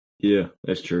 Yeah,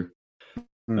 that's true.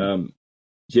 I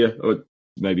guess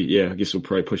we'll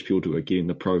probably push people to getting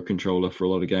the Pro controller for a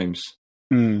lot of games.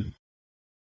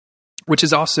 Which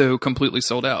is also completely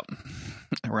sold out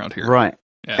around here. Right.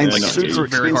 Yeah, and like super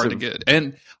it's very hard to get.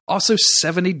 And also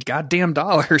 $70 goddamn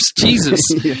dollars. Jesus.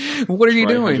 Yeah. What are you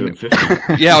doing?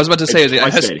 Yeah, I was about to say,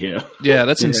 that's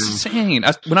insane.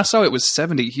 When I saw it was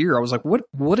 70 here, I was like,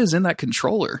 what is in that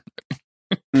controller?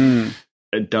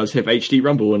 It does have HD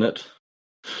Rumble in it.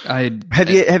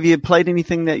 Have you played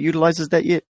anything that utilizes that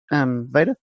yet,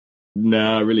 Vader?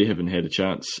 No, I really haven't had a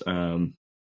chance. I've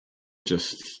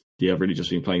really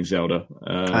just been playing Zelda.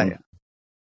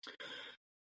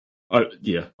 I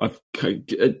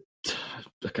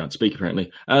can't speak apparently.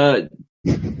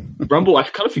 Rumble, I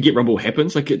kind of forget Rumble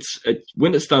happens. Like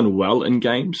when it's done well in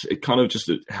games, it kind of just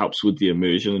helps with the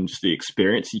immersion and just the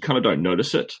experience. You kind of don't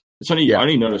notice it. I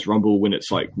only notice Rumble when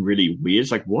it's like really weird.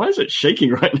 It's like, why is it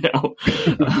shaking right now?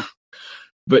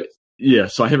 But yeah,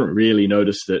 so I haven't really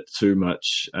noticed it too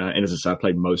much. And as I say, I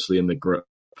played mostly in the grip.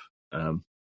 In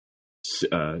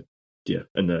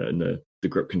the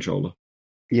grip controller.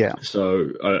 Yeah. So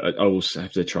I will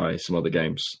have to try some other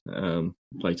games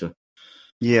later.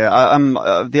 Yeah,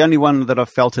 the only one that I've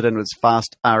felt it in was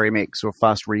Fast RMX or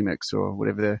Fast Remix or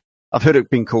whatever. I've heard it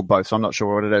being called both, so I'm not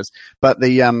sure what it is. But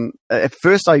at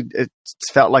first it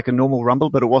felt like a normal Rumble,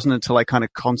 but it wasn't until I kind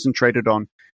of concentrated on.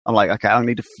 I'm like, okay, I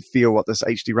need to feel what this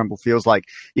HD Rumble feels like.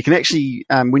 You can actually,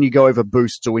 when you go over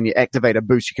boosts or when you activate a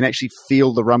boost, you can actually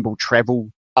feel the Rumble travel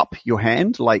up your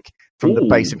hand, like from the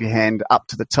base of your hand up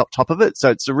to the top of it. So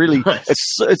it's a really,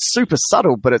 it's super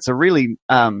subtle, but it's a really,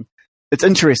 it's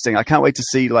interesting. I can't wait to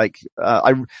see, like,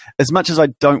 as much as I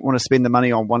don't want to spend the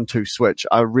money on 1-2 Switch,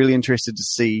 I'm really interested to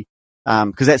see,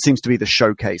 because that seems to be the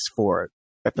showcase for it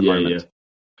at the moment. Yeah.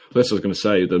 That's what I was going to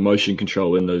say. The motion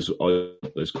control in those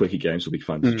quickie games will be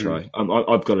fun to try.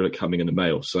 I've got it coming in the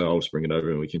mail, so I'll just bring it over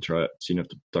and we can try it. So you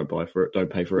don't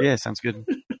pay for it. Yeah, sounds good.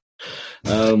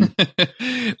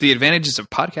 The advantages of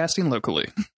podcasting locally.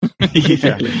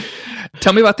 Exactly.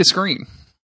 Tell me about the screen.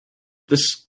 The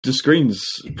screen's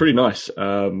pretty nice.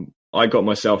 I got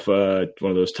myself one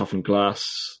of those toughened glass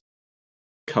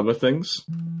cover things,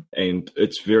 and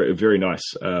it's very, very nice.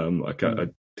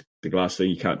 The glass thing,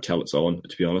 you can't tell it's on,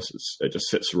 to be honest. It just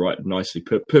sits right nicely,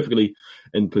 perfectly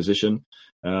in position.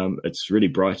 It's really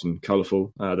bright and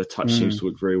colourful. The touch seems to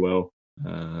work very well.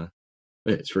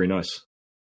 It's very nice.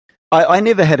 I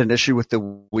never had an issue with the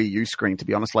Wii U screen, to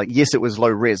be honest. Like, yes, it was low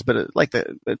res, but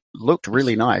it looked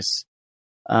really nice.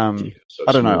 I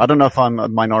don't know. I don't know if I'm a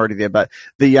minority there, but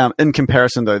the in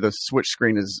comparison though, the Switch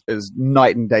screen is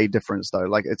night and day difference though.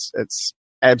 Like it's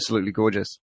absolutely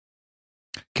gorgeous.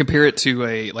 Compare it to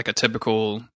a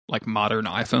typical like modern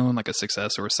iPhone, like a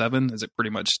 6S or a 7. Is it pretty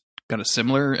much kind of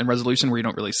similar in resolution where you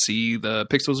don't really see the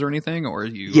pixels or anything, or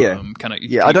you kind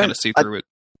of see through it?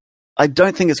 I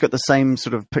don't think it's got the same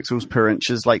sort of pixels per inch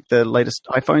as like the latest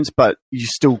iPhones, but you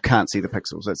still can't see the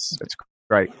pixels. It's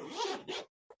great.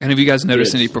 And have you guys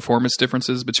noticed any performance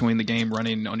differences between the game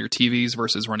running on your TVs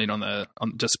versus running on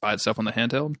just by itself on the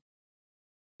handheld?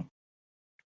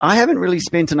 I haven't really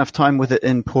spent enough time with it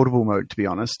in portable mode, to be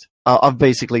honest. I've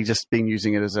basically just been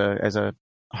using it as a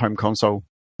home console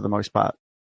for the most part.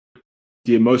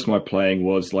 Yeah, most of my playing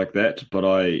was like that, but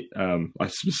I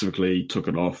specifically took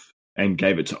it off and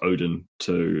gave it to Odin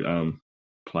to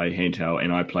play handheld,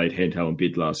 and I played handheld in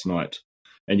bed last night.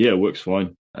 And yeah, it works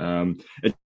fine.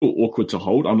 It's awkward to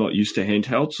hold. I'm not used to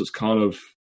handheld, so it's kind of,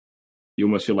 you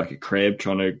almost feel like a crab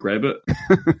trying to grab it.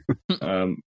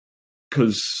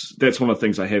 Because that's one of the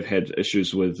things I have had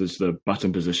issues with is the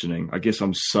button positioning. I guess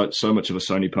I'm so much of a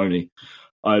Sony pony.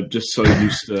 I'm just so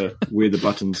used to where the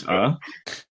buttons are.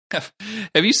 Have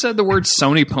you said the word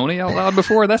Sony pony out loud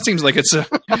before? That seems like it's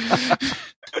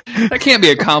that can't be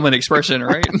a common expression,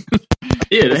 right?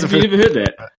 Yeah, have you ever heard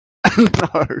that?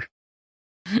 No.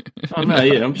 Oh, no,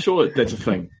 yeah, I'm sure that's a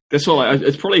thing. That's all.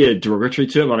 It's probably a derogatory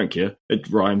term. I don't care. It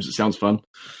rhymes. It sounds fun.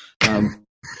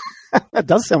 That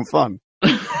does sound fun.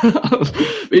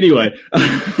 Anyway,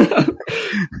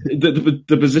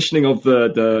 the positioning of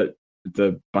the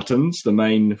buttons, the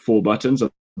main 4 buttons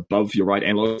above your right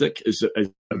analog stick, is a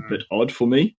bit odd for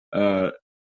me. And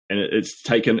it's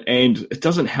taken, and it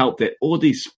doesn't help that all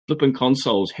these flipping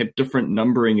consoles have different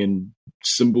numbering and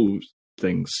symbol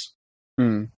things.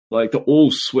 Like they're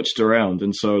all switched around,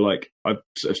 and so like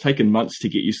it's taken months to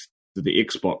get used to the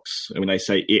Xbox. And when they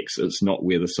say X, it's not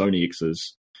where the Sony X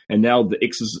is, and now the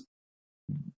X is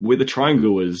where the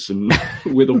triangle is and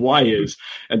where the Y is,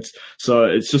 and so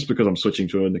it's just because I'm switching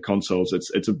to in the consoles.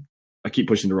 I keep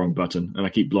pushing the wrong button, and I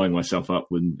keep blowing myself up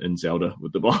in Zelda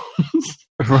with the bombs.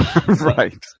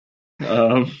 Right.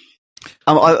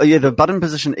 The button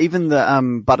position, even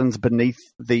the buttons beneath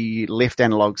the left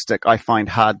analog stick, I find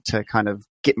hard to kind of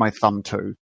get my thumb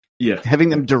to. Yeah. Having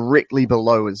them directly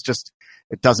below is just,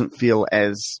 it doesn't feel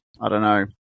as, I don't know,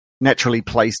 naturally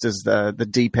placed as the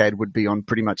D-pad would be on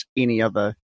pretty much any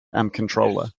other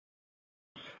controller.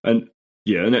 And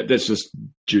yeah, and that's just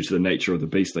due to the nature of the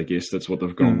beast, I guess. That's what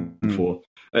they've gone for.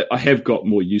 I have got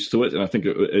more used to it, and I think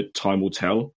time will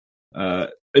tell.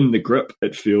 In the grip,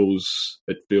 it feels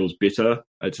better.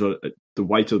 The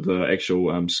weight of the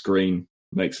actual screen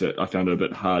makes it, I found it a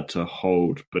bit hard to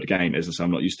hold. But again, as I say,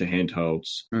 I'm not used to handhelds.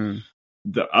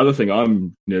 The other thing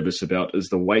I'm nervous about is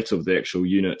the weight of the actual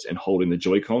units and holding the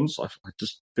Joy-Cons. I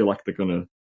just feel like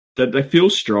they feel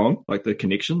strong, like the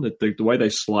connection, the way they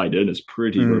slide in is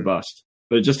pretty robust.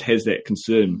 But it just has that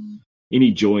concern.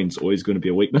 Any join's always going to be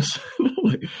a weakness.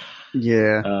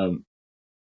 Yeah.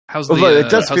 Although it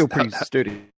does feel pretty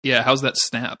sturdy. Yeah, how's that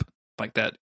snap like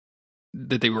that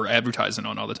they were advertising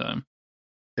on all the time?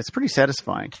 It's pretty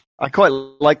satisfying. I quite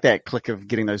like that click of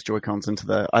getting those Joy-Cons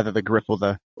into either the grip or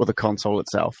the console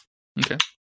itself. Okay.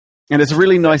 And it's a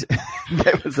really nice.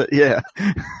 That was it. Yeah.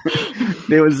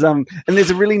 There was and there's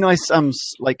a really nice I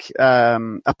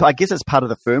guess it's part of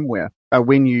the firmware.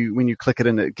 When you click it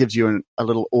in, it gives you a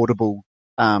little audible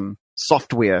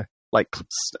software like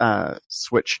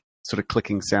switch sort of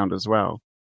clicking sound as well.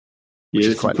 Yeah,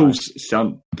 it's quite cool nice.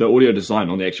 Sound. The audio design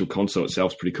on the actual console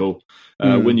itself is pretty cool.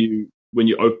 When you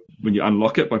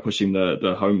unlock it by pushing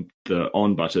the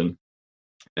on button,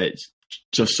 it's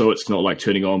just so it's not like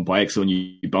turning on by accident when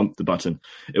you bump the button.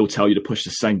 It will tell you to push the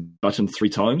same button 3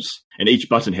 times, and each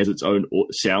button has its own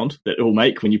sound that it will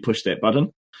make when you push that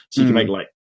button. So you can make like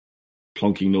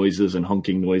plonking noises and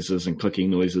honking noises and clicking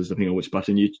noises depending on which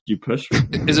button you push.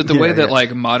 Is it the way that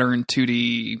like modern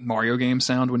 2D Mario games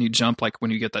sound when you jump, like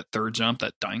when you get that third jump,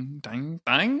 that dang, dang,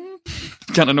 dang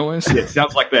kind of noise? Yeah, it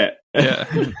sounds like that. Yeah,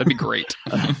 that'd be great.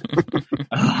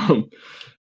 But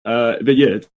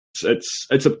yeah,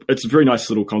 it's a very nice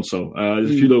little console. There's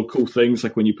a few little cool things,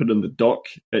 like when you put it in the dock,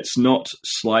 it's not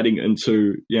sliding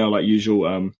into, like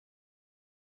usual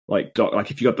like dock.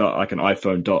 Like if you got like an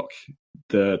iPhone dock,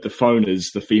 the phone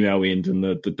is the female end and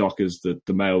the dock is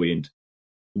the male end.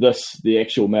 The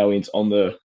actual male end's on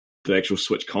the actual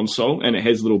Switch console, and it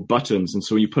has little buttons, and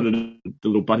so when you put it in, the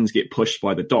little buttons get pushed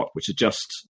by the dock, which are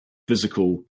just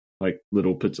physical like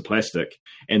little bits of plastic,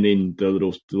 and then the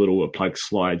little plug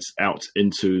slides out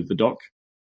into the dock,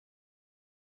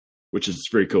 which is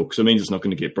very cool because it means it's not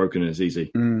going to get broken as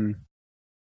easy.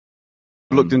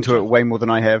 Looked into it way more than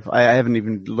I have. I haven't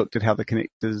even looked at how the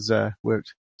connectors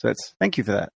worked. So thank you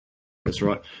for that. That's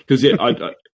right. Because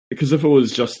because if it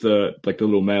was just the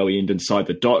little male end inside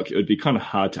the dock, it would be kind of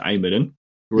hard to aim it in.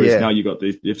 Whereas now you've got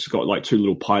like two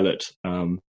little pilot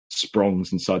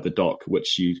sprongs inside the dock,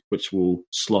 which will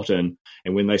slot in,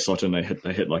 and when they slot in, they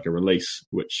hit like a release,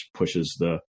 which pushes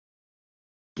the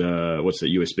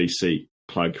USB-C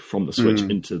plug from the switch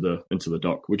into the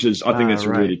dock, which is I think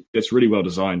that's really well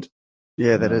designed.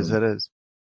 Yeah, that is.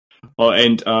 Oh,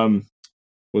 and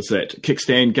what's that?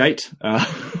 Kickstand gate.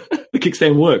 The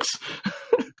kickstand works.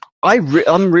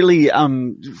 I'm really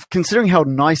considering how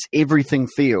nice everything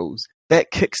feels. That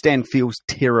kickstand feels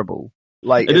terrible.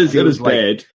 Like it is like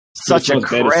bad. Such a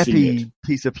crappy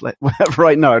piece of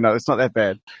right? No, it's not that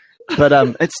bad.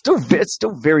 But it's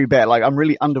still very bad. Like I'm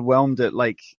really underwhelmed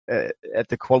at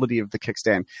the quality of the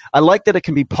kickstand. I like that it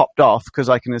can be popped off because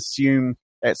I can assume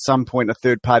at some point a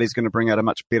third party is going to bring out a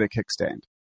much better kickstand.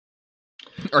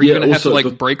 Are you going to have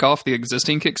to break off the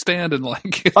existing kickstand and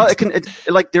like?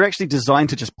 They're actually designed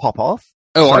to just pop off.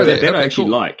 Oh, are they? That I actually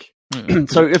like.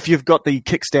 So if you've got the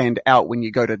kickstand out when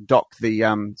you go to dock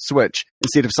the switch,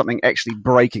 instead of something actually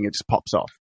breaking, it just pops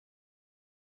off.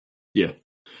 Yeah.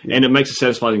 And it makes a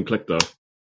satisfying click, though.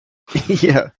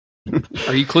 Yeah.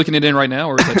 Are you clicking it in right now,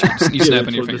 or is that you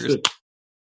snapping your fingers?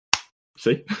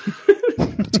 See?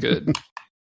 That's good.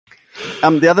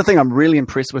 The other thing I'm really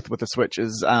impressed with the Switch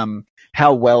is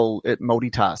how well it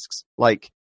multitasks. Like,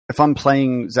 if I'm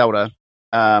playing Zelda,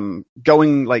 hitting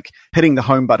the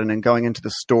home button and going into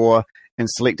the store and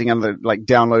selecting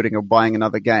downloading or buying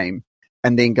another game,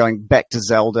 and then going back to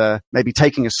Zelda, maybe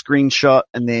taking a screenshot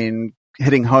and then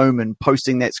hitting home and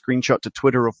posting that screenshot to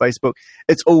Twitter or Facebook.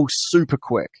 It's all super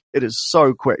quick. It is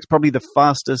so quick. It's probably the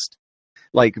fastest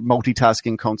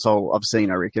multitasking console I've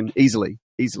seen, I reckon. Easily.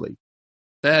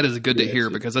 That is good to hear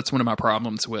because that's one of my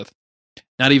problems with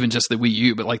not even just the Wii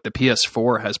U, but like the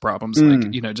PS4 has problems.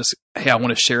 Just, hey, I want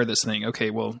to share this thing.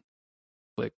 Okay, well,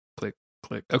 click.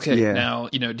 Okay, now,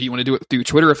 do you want to do it through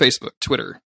Twitter or Facebook?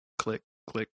 Twitter. Click.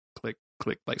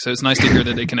 So it's nice to hear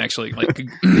that they can actually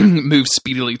move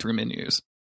speedily through menus.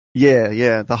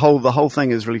 Yeah. The whole thing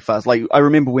is really fast. Like I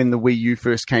remember when the Wii U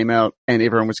first came out, and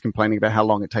everyone was complaining about how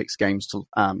long it takes games to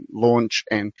launch,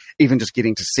 and even just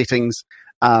getting to settings.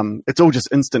 It's all just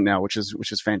instant now, which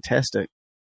is fantastic.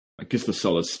 I guess the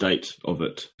solid state of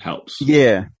it helps.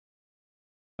 Yeah.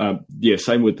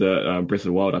 Same with the Breath of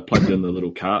the Wild. I plugged in the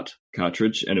little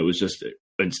cartridge, and it was just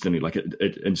instantly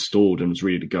it installed and was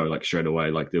ready to go straight away.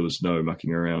 Like there was no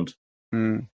mucking around.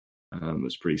 It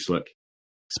was pretty slick.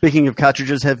 Speaking of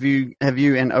cartridges, have you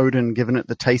and Odin given it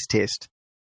the taste test?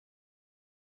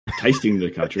 Tasting the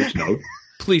cartridge? No.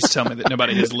 Please tell me that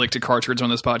nobody has licked a cartridge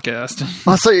on this podcast.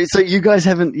 Oh, so you guys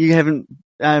haven't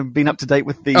been up to date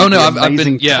with the? Oh no, I've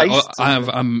been. Yeah,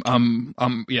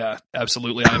 yeah,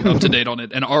 absolutely. I'm up to date on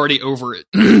it and already over it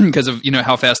because of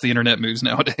how fast the internet moves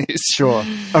nowadays. Sure,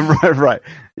 right.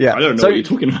 Yeah, I don't know what you're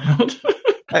talking about.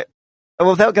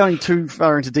 Without going too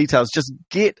far into details, just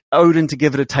get Odin to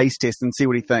give it a taste test and see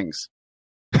what he thinks.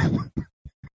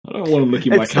 I don't want him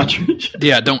licking my cartridge.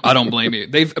 Yeah, I don't blame you.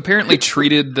 They've apparently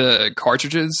treated the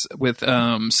cartridges with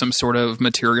some sort of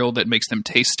material that makes them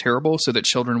taste terrible, so that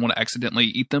children want to accidentally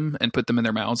eat them and put them in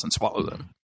their mouths and swallow them.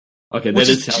 Okay, that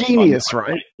is genius, fun.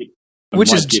 Right? I might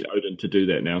get Odin to do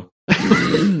that now.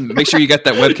 Make sure you got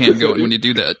that webcam going when you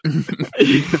do that.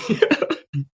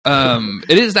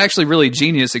 It is actually really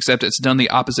genius, except it's done the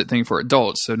opposite thing for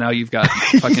adults. So now you've got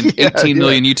fucking 18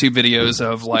 million YouTube videos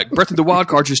of Breath of the Wild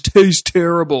cartridge tastes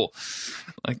terrible.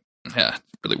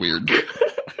 Really weird.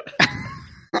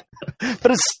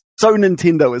 But it's so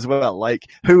Nintendo as well.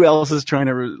 Who else is trying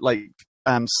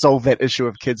to solve that issue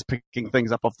of kids picking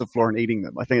things up off the floor and eating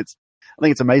them? I think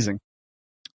it's amazing.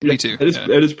 Me too.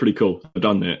 It is pretty cool. I've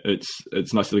done that.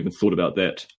 It's nice to even thought about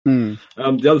that.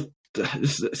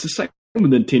 It's the same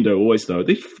with Nintendo always though.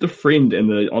 The friend and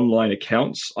the online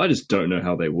accounts, I just don't know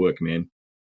how they work, man.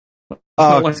 It's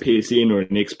not like PSN or an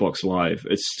Xbox Live.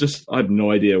 It's just I have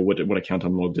no idea what account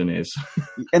I'm logged in as.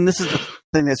 And this is the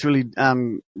thing that's really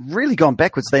really gone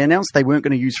backwards. They announced they weren't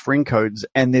going to use friend codes,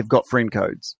 and they've got friend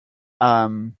codes,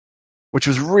 which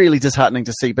was really disheartening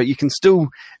to see. But you can still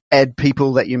add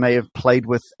people that you may have played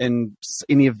with in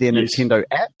any of their Nintendo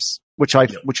apps, which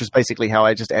was basically how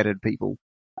I just added people.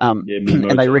 And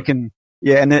they reckon,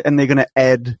 and they're going to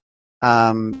add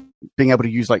being able to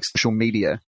use social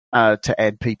media to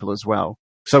add people as well.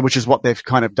 which is what they've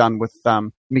kind of done with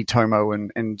Miitomo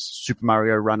and Super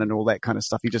Mario Run and all that kind of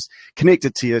stuff. You just connect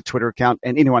it to your Twitter account,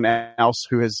 and anyone else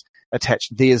who has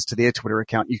attached theirs to their Twitter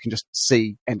account, you can just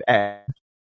see and add.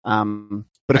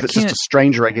 But if it's just a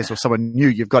stranger, I guess, or someone new,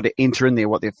 you've got to enter in there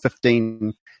what their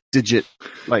 15-digit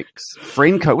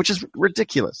friend code, which is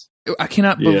ridiculous. I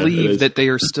cannot believe that they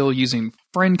are still using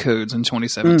friend codes in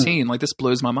 2017. Like, this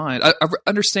blows my mind. I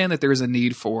understand that there is a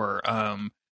need for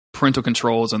parental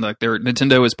controls, and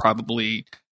Nintendo is probably,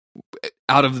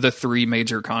 out of the three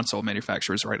major console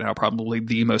manufacturers right now, probably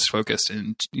the most focused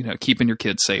in keeping your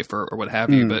kids safe or what have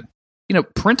you. But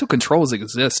parental controls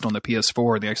exist on the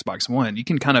PS4 and the Xbox One. You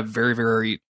can kind of very,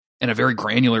 very, in a very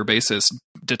granular basis,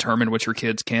 determine what your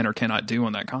kids can or cannot do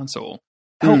on that console.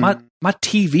 Hell, my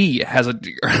TV has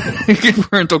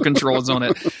parental controls on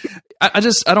it. I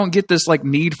don't get this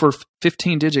need for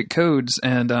 15-digit codes.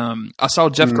 And I saw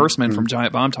Jeff Gersman from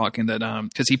Giant Bomb talking that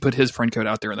because he put his friend code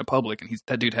out there in the public, and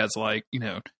that dude has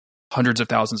hundreds of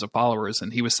thousands of followers,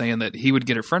 and he was saying that he would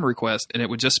get a friend request and it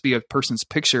would just be a person's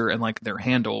picture and their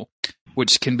handle,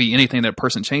 which can be anything that a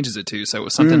person changes it to. So it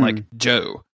was something like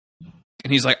Joe,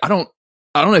 and he's like, I don't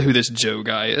know who this Joe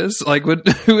guy is.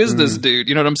 Who is this dude?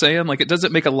 You know what I'm saying? It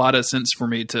doesn't make a lot of sense for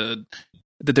me that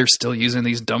they're still using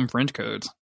these dumb friend codes.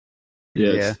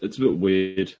 Yeah. It's a bit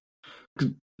weird.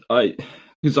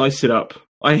 Because I set up,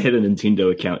 I had a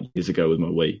Nintendo account years ago with my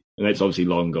Wii, and that's obviously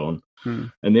long gone.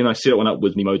 And then I set one up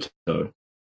with Miimoto.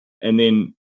 And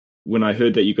then when I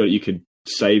heard that you could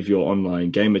save your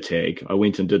online gamer tag, I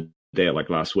went and did that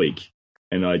last week.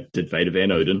 And I did Vader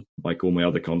Van Odin, like all my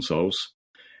other consoles.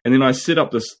 And then I set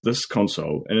up this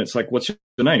console, and it's what's your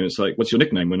name? It's what's your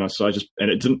nickname?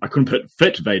 I couldn't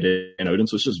fit Vader Van Odin,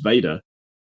 so it's just Vader.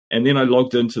 And then I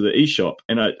logged into the eShop,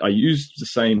 and I used the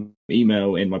same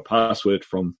email and my password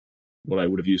from what I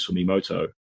would have used for Miimoto.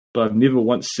 But I've never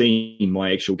once seen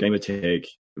my actual gamer tag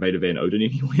Vader Van Odin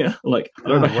anywhere. I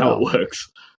don't know how it works.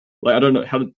 I don't know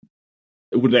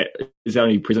is that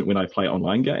only present when I play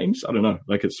online games? I don't know.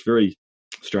 It's very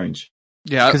strange.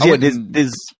 Yeah,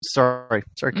 there's sorry,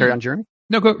 carry on, Jeremy.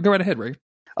 No, go right ahead, Ray.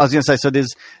 I was going to say, so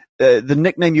there's the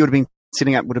nickname you would have been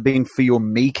setting up would have been for your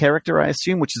Mii character, I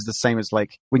assume, which is the same as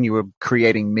when you were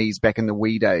creating Miis back in the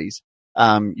Wii days.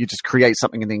 You just create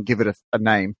something and then give it a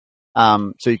name.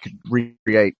 So you could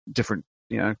recreate different,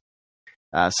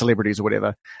 celebrities or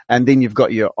whatever. And then you've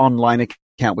got your online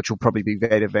account, which will probably be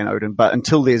Vader Van Odin. But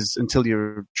until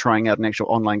you're trying out an actual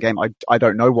online game, I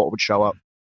don't know what would show up.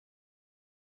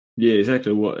 Yeah,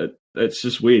 exactly. It's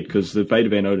just weird because the Vader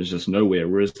Van Odin is just nowhere.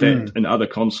 Whereas that in other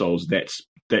consoles,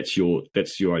 that's your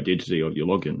identity of your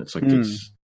login. It's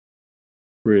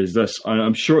whereas this,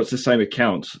 I'm sure it's the same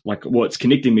account. It's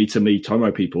connecting me to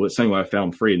Miitomo people. It's the same way I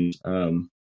found friends.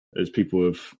 As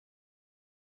people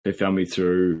they found me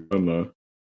through Momo.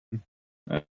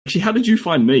 Actually, how did you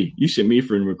find me? You sent me a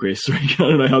friend request. I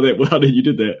don't know how did you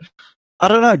did that? I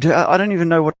don't know. I don't even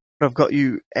know what I've got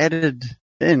you added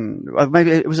in.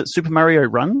 Maybe was it Super Mario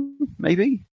Run?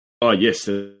 Maybe. Oh yes,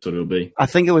 that's what it'll be. I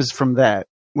think it was from that,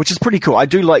 which is pretty cool. I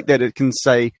do like that it can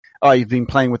say, "Oh, you've been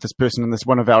playing with this person in this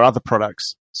one of our other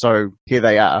products, so here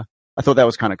they are." I thought that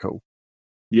was kind of cool.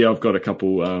 Yeah, I've got a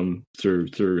couple through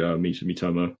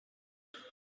Miitomo,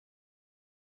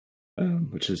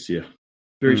 which is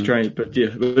very strange. But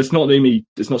it's not me.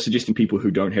 It's not suggesting people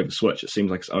who don't have a Switch. It seems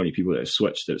like it's only people that have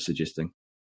Switch that it's suggesting.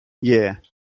 Yeah.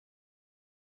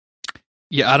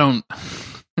 Yeah, I don't.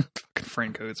 Fucking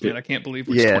friend codes, man. I can't believe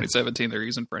it's 2017. They're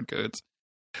using friend codes.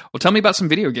 Well, tell me about some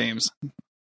video games. I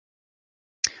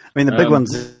mean, the big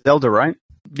one's Zelda, right?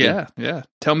 Yeah.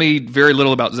 Tell me very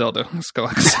little about Zelda. Let's go.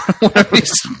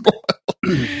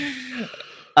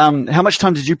 How much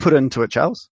time did you put into it,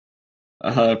 Charles?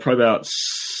 Probably about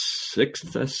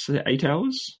 8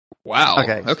 hours. Wow.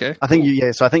 Okay. I think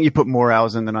I think you put more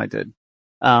hours in than I did.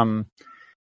 I'm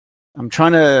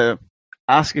trying to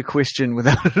ask a question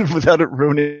without it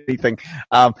ruining anything.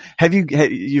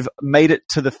 You've made it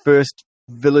to the first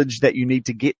village that you need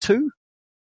to get to?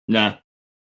 Nah.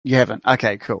 You haven't?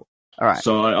 Okay, cool. All right.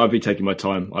 So I've been taking my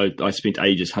time. I spent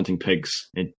ages hunting pigs,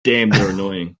 and damn, they're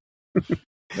annoying.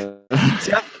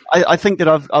 See, I think that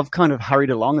I've kind of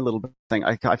hurried along a little bit.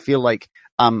 I feel like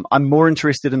I'm more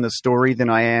interested in the story than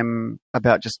I am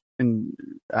about just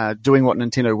doing what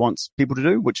Nintendo wants people to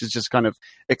do, which is just kind of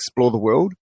explore the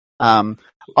world. I'm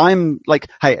like,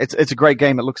 hey, it's a great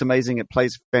game. It looks amazing. It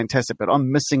plays fantastic, but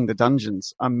I'm missing the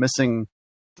dungeons. I'm missing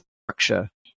structure.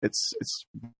 It's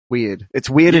weird. It's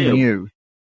weird and new.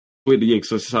 Weird, yeah.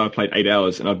 So I played 8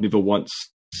 hours, and I've never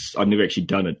actually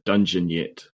done a dungeon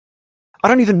yet. I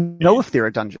don't even know if they're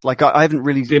a dungeon. Like I haven't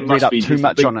really read up too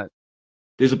much on it.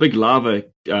 there's a big lava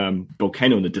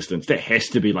volcano in the distance. That has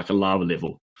to be like a lava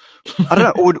level. I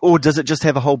don't know, or does it just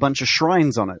have a whole bunch of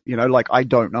shrines on it? Like I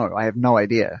don't know. I have no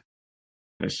idea.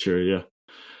 That's true.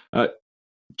 Yeah.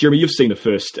 Jeremy, you've seen the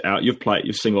first hour.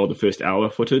 You've seen all the first hour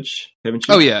footage, haven't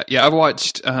you? Oh yeah. I've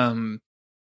watched.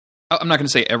 I'm not going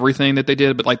to say everything that they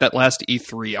did, but like that last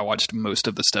E3, I watched most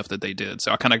of the stuff that they did.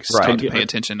 So I kind of started to pay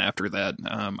attention after that.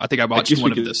 I think I watched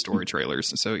one of the story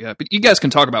trailers. So yeah, but you guys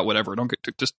can talk about whatever. Don't get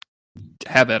to just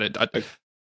have at it. I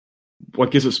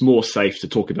guess it's more safe to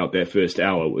talk about that first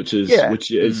hour, which is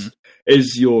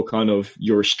your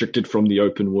you're restricted from the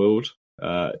open world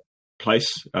place.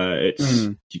 It's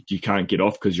you can't get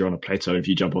off because you're on a plateau. If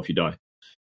you jump off, you die.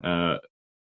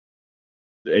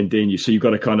 And then you've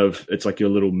got to it's like your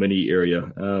little mini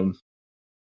area.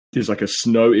 There's like a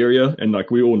snow area, and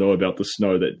like we all know about the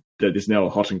snow that there's now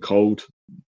a hot and cold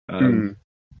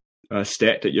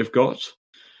stat that you've got.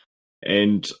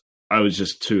 And I was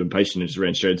just too impatient and just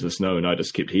ran straight into the snow, and I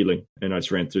just kept healing, and I just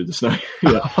ran through the snow.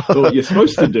 So what you're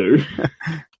supposed to do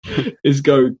is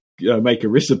go make a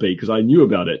recipe, because I knew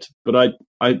about it, but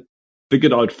I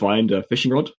figured I'd find a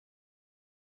fishing rod,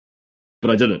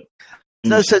 but I didn't.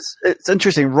 No, so it's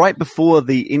interesting. Right before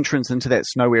the entrance into that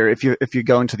snow area, if you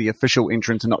go into the official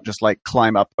entrance and not just like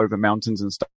climb up over mountains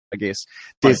and stuff, I guess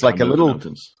there's like a little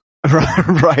mountains.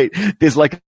 right. There's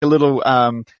like a little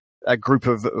a group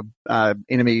of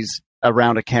enemies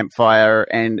around a campfire,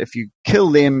 and if you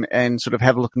kill them and sort of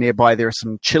have a look nearby, there are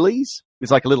some chilies. There's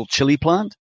like a little chili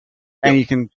plant, and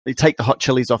you take the hot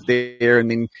chilies off there and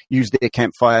then use their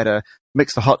campfire to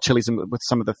mix the hot chilies with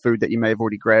some of the food that you may have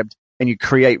already grabbed, and you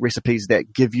create recipes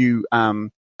that give you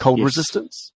cold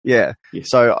resistance. Yeah. Yes.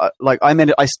 So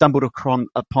I stumbled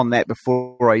upon that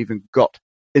before I even got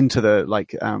into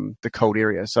the cold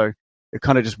area. So it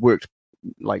kind of just worked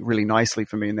like really nicely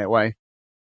for me in that way.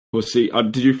 Well, see,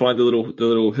 did you find the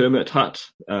little hermit hut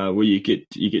where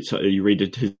you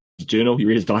read his journal, you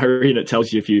read his diary, and it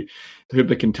tells you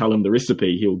whoever can tell him the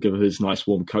recipe, he'll give his nice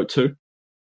warm coat to?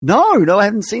 No, I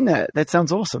haven't seen that. That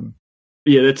sounds awesome.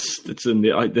 Yeah, that's in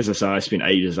the. As I say, I spent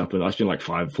ages up, and I spent like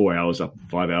 5 hours up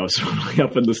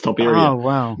in this top area. Oh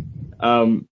wow!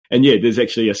 And yeah, there's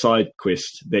actually a side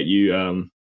quest that you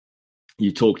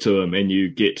talk to him and you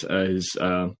get his.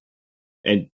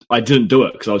 And I didn't do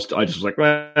it because I just was like,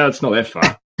 well, it's not that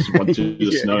far. Just run through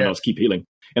the snow and I'll just keep healing.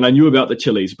 And I knew about the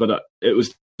chilies, but it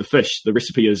was the fish. The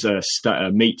recipe is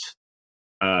meat,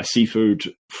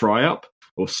 seafood fry up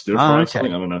or stir fry,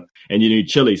 something, I don't know. And you need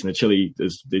chilies, and the chili,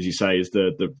 is, as you say, is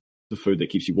the food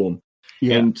that keeps you warm.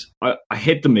 Yeah. And I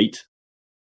had the meat.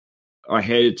 I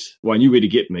knew where to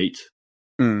get meat.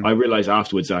 I realized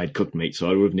afterwards I had cooked meat,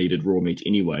 so I would have needed raw meat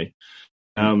anyway.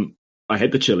 I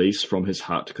had the chilies from his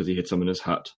hut because he had some in his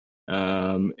hut.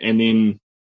 And then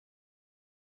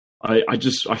I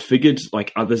figured,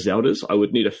 like other Zeldas, I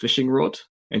would need a fishing rod.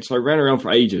 And so I ran around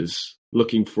for ages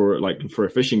looking for a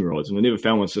fishing rod, and I never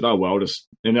found one. I said, oh, well,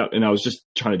 and I was just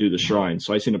trying to do the shrine.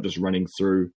 So I ended up just running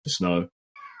through the snow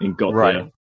and got there,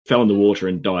 fell in the water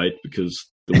and died, because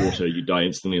the water, you die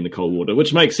instantly in the cold water,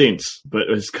 which makes sense, but it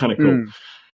was kind of cool.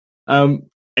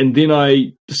 And then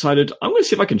I decided, I'm going to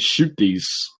see if I can shoot these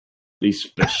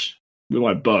fish with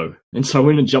my bow. And so I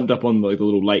went and jumped up on the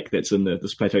little lake that's in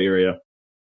this plateau area.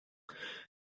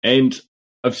 And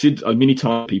I've said many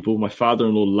times, people, my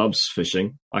father-in-law loves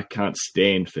fishing. I can't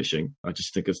stand fishing. I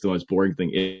just think it's the most boring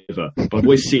thing ever. But I've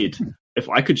always said, if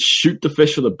I could shoot the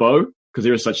fish with a bow, because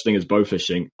there is such thing as bow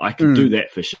fishing, I could do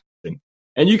that fishing.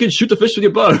 And you can shoot the fish with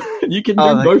your bow. You can do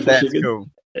bow fishing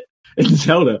in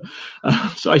Zelda.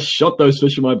 So I shot those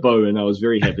fish with my bow, and I was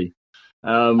very happy.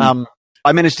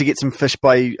 I managed to get some fish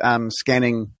by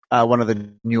scanning one of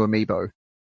the new amiibo.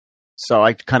 So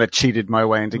I kind of cheated my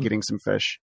way into getting some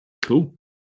fish. Cool.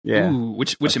 Yeah. Ooh,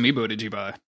 which amiibo did you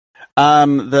buy?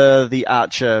 The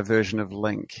Archer version of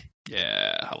Link.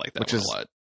 Yeah, I like that which one is a lot.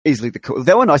 Easily the cool.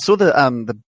 That one, I saw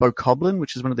the Bokoblin,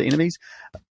 which is one of the enemies.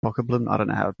 Bokoblin, I don't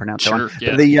know how to pronounce that one.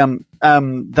 Yeah.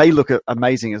 They look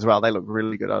amazing as well. They look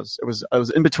really good. I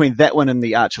was in between that one and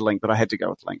the Archer Link, but I had to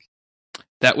go with Link.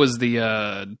 That was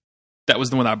the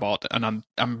one I bought, and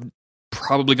I'm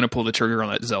probably going to pull the trigger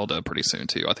on that Zelda pretty soon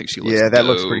too. I think she looks that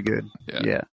looks pretty good.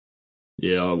 Yeah.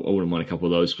 Yeah, I wouldn't mind a couple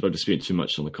of those, but I just spent too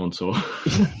much on the console.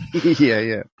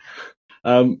 Yeah.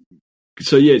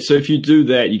 So if you do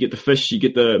that, you get the fish, you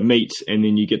get the meat, and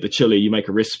then you get the chili. You make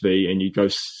a recipe, and you go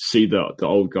see the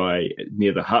old guy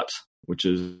near the hut, which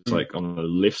is like on the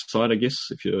left side, I guess,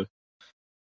 if you're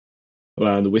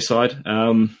on the west side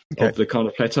of the kind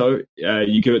of plateau.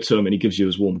 You give it to him, and he gives you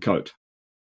his warm coat.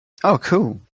 Oh,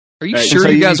 cool. Are you sure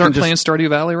you guys aren't playing Stardew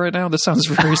Valley right now? This sounds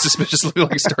very suspiciously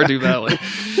like Stardew Valley.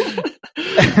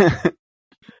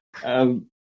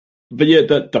 But yeah,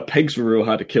 the pigs were real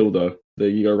hard to kill though.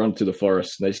 You go run through the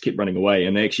forest, and they just keep running away,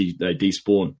 and they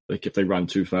despawn. Like if they run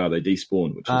too far, they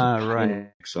despawn, which is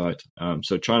right. Site.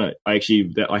 So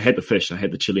I had the fish, I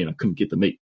had the chili, and I couldn't get the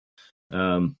meat.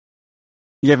 You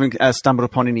haven't stumbled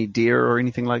upon any deer or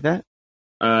anything like that?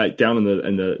 Down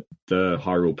in the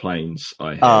Hyrule Plains,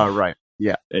 I have. Oh, right.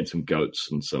 Yeah. And some goats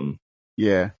and some.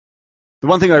 Yeah. The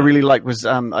one thing I really liked was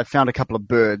I found a couple of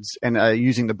birds, and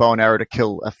using the bow and arrow to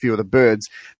kill a few of the birds,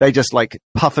 they just like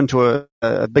puff into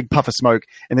a big puff of smoke,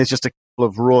 and there's just a couple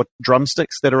of raw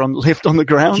drumsticks that are left on the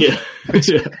ground,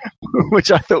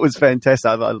 which I thought was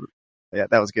fantastic. Yeah,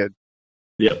 that was good.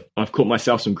 Yeah, I've caught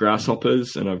myself some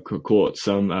grasshoppers, and I've caught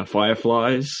some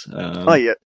fireflies.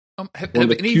 Yeah. Have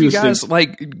any of you guys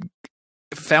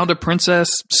found a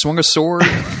princess, swung a sword,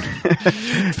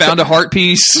 found a heart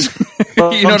piece?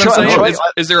 You know what I'm saying?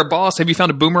 Is there a boss? Have you found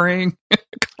a boomerang?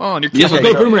 Come on, you're I've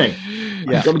got a boomerang.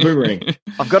 I've got a boomerang.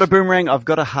 I've got a boomerang. I've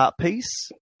got a heart piece,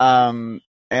 and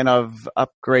I've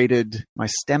upgraded my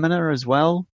stamina as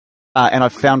well, and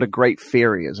I've found a great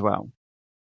fairy as well.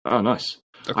 Oh, nice.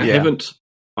 Okay.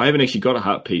 I haven't actually got a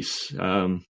heart piece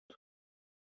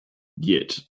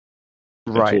yet.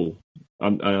 Right. At all.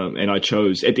 And I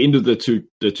chose at the end of the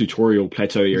tutorial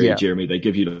plateau area, Jeremy. They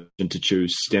give you the option to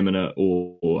choose stamina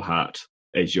or heart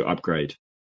as your upgrade.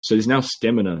 So there's now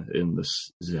stamina in this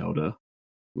Zelda,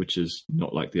 which is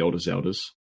not like the older Zeldas.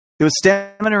 There was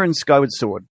stamina in Skyward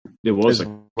Sword. There was,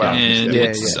 and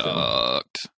it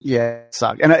sucked. Yeah, it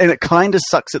sucked, and it kind of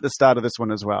sucks at the start of this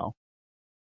one as well.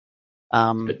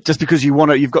 Just because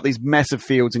you've got these massive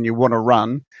fields and you want to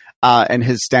run, and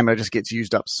his stamina just gets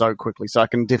used up so quickly. So I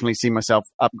can definitely see myself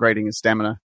upgrading his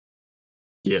stamina.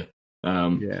 Yeah.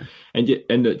 And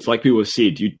it's like people have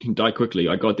said, you can die quickly.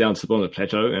 I got down to the bottom of the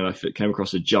plateau and I came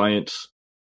across a giant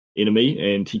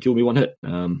enemy and he killed me one hit.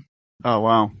 Oh,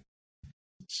 wow.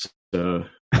 So,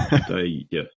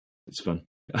 it's fun.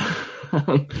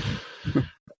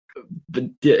 But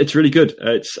yeah, it's really good.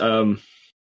 It's, I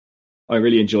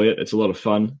really enjoy it. It's a lot of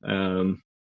fun.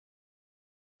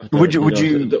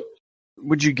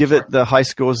 Would you give it the high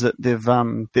scores that they've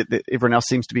that everyone else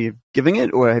seems to be giving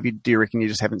it, or do you reckon you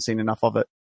just haven't seen enough of it?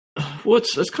 Well,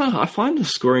 it's kind of, I find the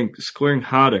scoring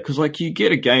harder because like you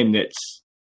get a game that's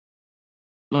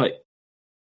like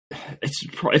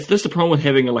it's just the problem with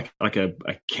having a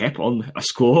cap on a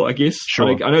score, I guess.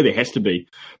 Sure. Like, I know there has to be,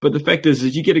 but the fact is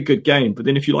you get a good game, but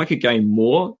then if you like a game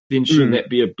more, then shouldn't that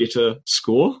be a better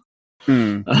score?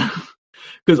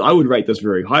 Because I would rate this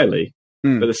very highly,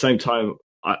 but at the same time,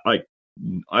 I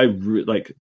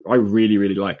really,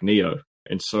 really like Neo,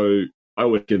 and so I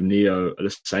would give Neo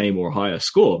the same or higher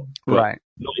score. But right.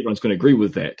 Not everyone's going to agree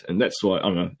with that, and that's why I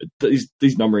don't know.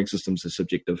 These numbering systems are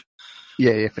subjective.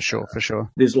 Yeah, for sure.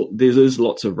 There's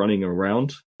lots of running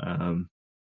around, but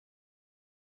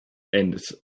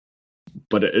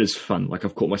it is fun. Like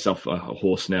I've caught myself a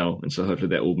horse now, and so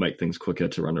hopefully that will make things quicker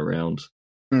to run around.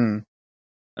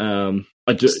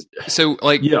 I do. So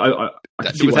like, I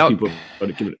can see why people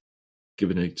would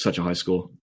give it such a high score.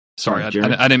 Sorry, I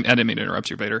didn't mean to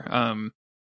interrupt you, Vader.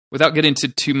 Without getting into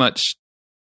too much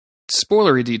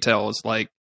spoilery details, like,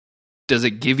 does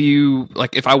it give you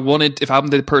like if I'm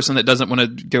the person that doesn't want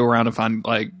to go around and find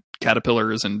like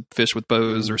caterpillars and fish with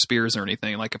bows or spears or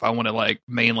anything, like if I want to like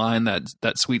mainline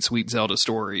that sweet Zelda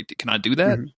story, can I do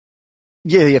that?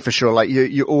 Yeah, for sure. Like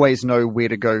you always know where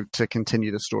to go to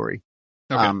continue the story.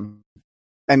 Okay.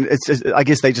 And I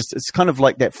guess it's kind of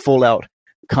like that Fallout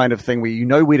kind of thing where you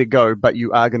know where to go, but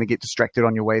you are going to get distracted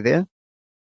on your way there.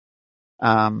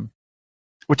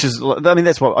 Which is, I mean,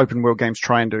 that's what open world games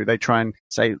try and do. They try and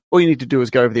say, all you need to do is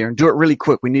go over there and do it really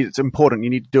quick. It's important. You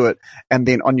need to do it. And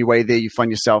then on your way there, you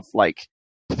find yourself like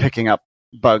picking up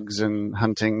bugs and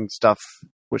hunting stuff,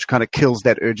 which kind of kills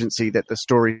that urgency that the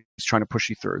story is trying to push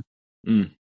you through.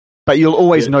 But you'll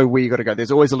always know where you got to go.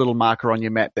 There's always a little marker on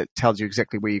your map that tells you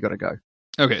exactly where you got to go.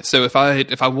 Okay, so if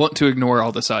I want to ignore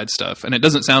all the side stuff, and it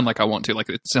doesn't sound like I want to, like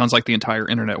it sounds like the entire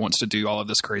internet wants to do all of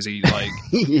this crazy, like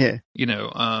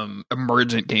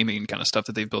emergent gaming kind of stuff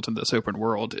that they've built into this open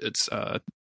world. It's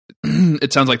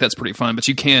it sounds like that's pretty fun, but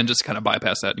you can just kind of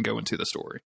bypass that and go into the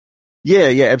story.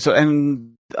 Yeah, absolutely.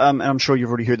 And I'm sure you've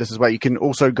already heard this as well. You can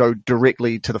also go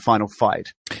directly to the final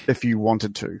fight if you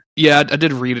wanted to. Yeah, I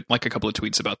did read like a couple of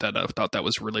tweets about that. I thought that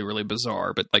was really, really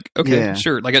bizarre, but like, okay,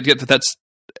 sure. Like I get that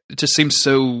it just seems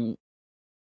so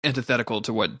antithetical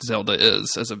to what Zelda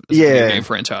is as a video game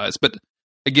franchise. But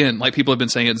again, like people have been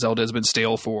saying, Zelda has been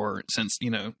stale since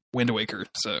Wind Waker.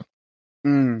 So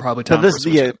probably time.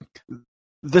 But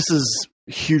this is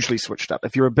hugely switched up.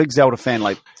 If you're a big Zelda fan,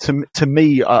 like to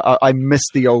me, I miss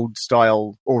the old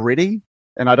style already,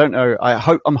 and I don't know.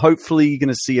 I'm hopefully going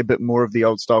to see a bit more of the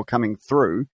old style coming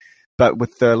through, but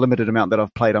with the limited amount that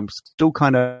I've played, I'm still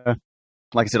kind of,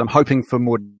 like I said, I'm hoping for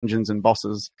more dungeons and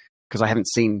bosses because I haven't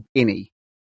seen any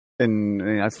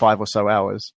in 5 or so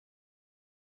hours.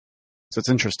 So it's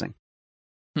interesting.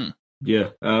 Yeah.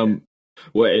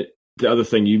 The other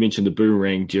thing you mentioned, the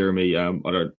boomerang, Jeremy. I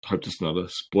don't hope this is not a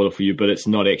spoiler for you, but it's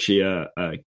not actually a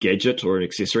gadget or an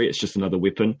accessory. It's just another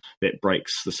weapon that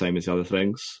breaks the same as other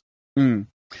things.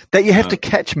 That you have to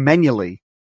catch manually.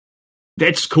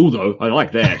 That's cool, though. I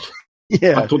like that.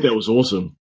 Yeah, I thought that was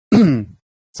awesome.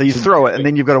 So you throw it, and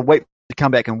then you've got to wait to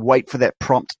come back and wait for that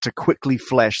prompt to quickly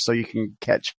flash so you can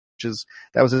catch.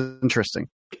 That was interesting.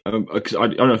 I don't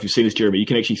know if you've seen this, Jeremy. You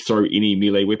can actually throw any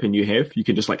melee weapon you have. You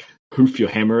can just like hoof your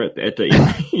hammer at the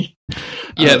enemy.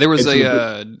 Yeah, there was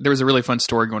a really fun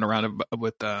story going around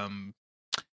with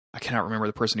I cannot remember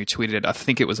the person who tweeted it. I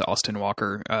think it was Austin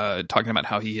Walker talking about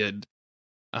how he had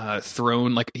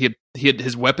thrown, like he had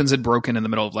his weapons had broken in the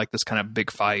middle of like this kind of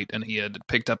big fight, and he had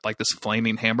picked up like this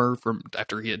flaming hammer from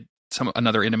after he had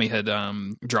another enemy had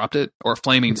dropped it, or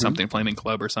flaming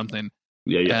club or something.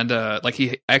 Yeah. And like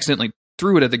he accidentally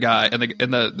threw it at the guy, and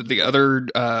the other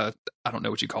I don't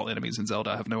know what you call enemies in Zelda.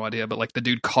 I have no idea, but like the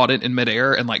dude caught it in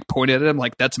midair and like pointed at him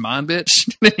like, "That's mine, bitch."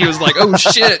 And he was like, "Oh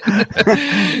shit,"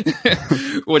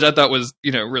 which I thought was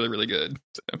really really good.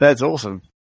 So. That's awesome.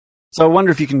 So I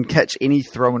wonder if you can catch any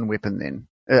thrown weapon then,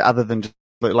 other than just,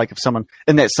 like if someone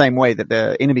in that same way that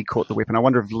the enemy caught the weapon. I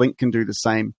wonder if Link can do the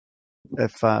same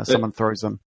if someone throws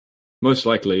them. Most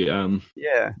likely,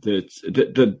 yeah.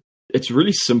 It's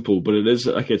really simple, but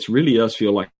it really does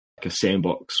feel like a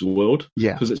sandbox world.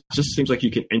 Yeah, because it just seems like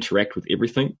you can interact with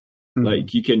everything. Mm-hmm.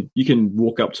 Like you can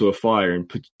walk up to a fire and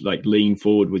lean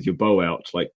forward with your bow out,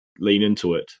 like lean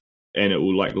into it, and it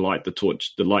will like light the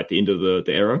torch, light the end of the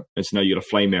arrow, and so now you got a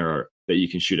flame arrow that you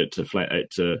can shoot it to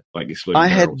explode. I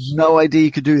had no idea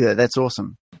you could do that. That's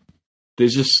awesome.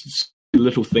 There's just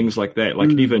little things like that. Like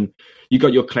even you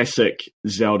got your classic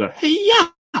Zelda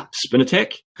spin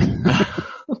attack.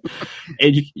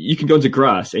 And you can go into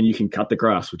grass and you can cut the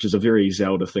grass, which is a very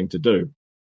Zelda thing to do.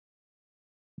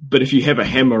 But if you have a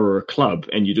hammer or a club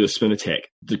and you do a spin attack,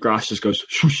 the grass just goes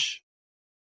swoosh.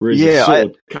 Whereas a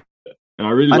sword and I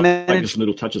really like just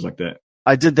little touches like that.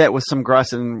 I did that with some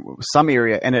grass in some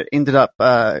area, and it ended up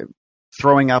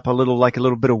throwing up a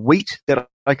little bit of wheat that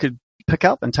I could pick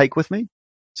up and take with me.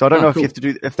 So I don't know if you have to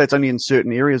do if that's only in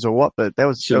certain areas or what, but that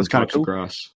was kind of cool.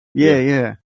 Grass.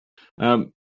 Yeah.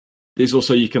 There's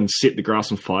also, you can set the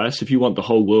grass on fire. So if you want the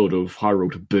whole world of Hyrule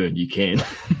to burn, you can.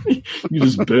 You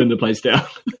just burn the place down,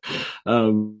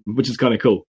 which is kind of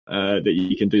cool that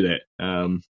you can do that.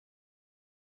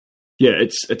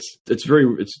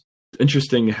 It's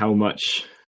interesting how much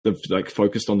they've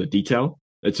focused on the detail.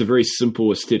 It's a very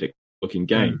simple aesthetic looking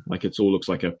game. Like it all looks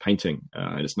like a painting,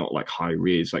 and it's not like high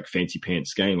res, like fancy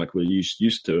pants game like we're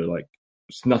used to. Like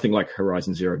it's nothing like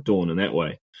Horizon Zero Dawn in that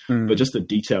way. But just the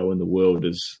detail in the world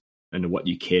and what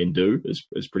you can do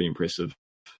is pretty impressive.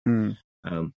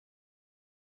 That's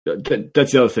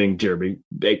the other thing, Jeremy.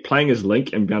 Playing as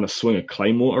Link and being able to swing a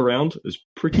claymore around is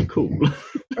pretty cool.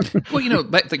 Well,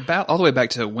 all the way back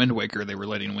to Wind Waker, they were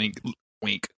letting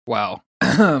Wink. Wow,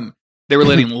 they were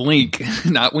letting Link,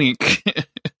 not Wink,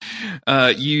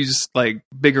 use like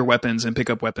bigger weapons and pick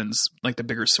up weapons like the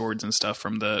bigger swords and stuff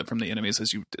from the enemies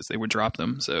as they would drop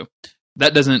them. So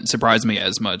that doesn't surprise me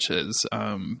as much as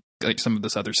like some of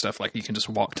this other stuff. Like you can just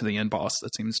walk to the end boss.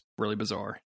 That seems really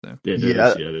bizarre. So.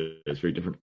 It's very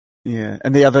different. Yeah,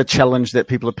 and the other challenge that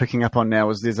people are picking up on now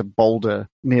is there's a boulder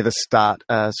near the start,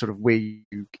 sort of where you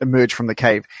emerge from the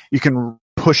cave. You can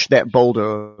push that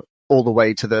boulder all the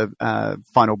way to the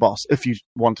final boss if you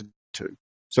wanted to.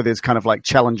 So there's kind of like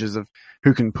challenges of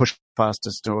who can push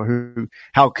fastest, or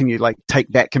how can you like take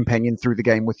that companion through the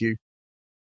game with you.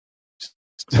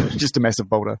 Just a massive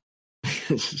boulder.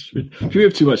 People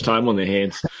have too much time on their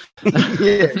hands.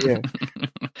 Yeah.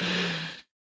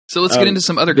 So let's get into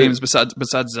some other games besides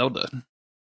Zelda.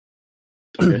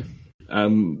 Okay.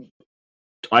 I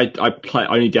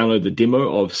only downloaded the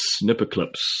demo of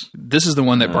Snipperclips. This is the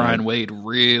one that Brian Wade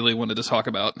really wanted to talk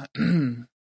about.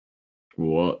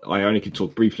 Well, I only can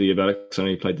talk briefly about it because I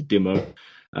only played the demo.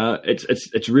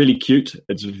 It's really cute.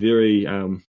 It's very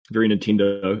very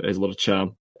Nintendo. It has a lot of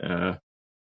charm, and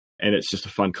it's just a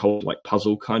fun like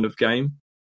puzzle kind of game.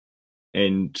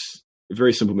 And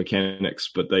very simple mechanics,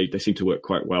 but they seem to work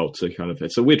quite well to kind of,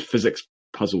 it's a weird physics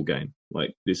puzzle game.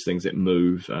 Like there's things that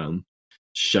move,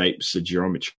 shapes,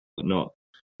 geometry, whatnot.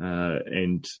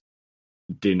 And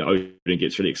then Odin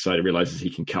gets really excited, realizes he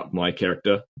can cut my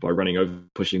character by running over,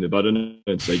 pushing the button,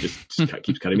 and so he just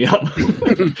keeps cutting me up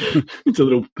into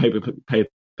little paper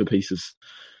pieces.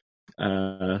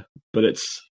 But it's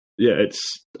I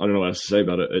don't know what else to say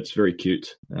about it. It's very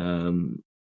cute. How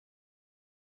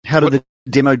did the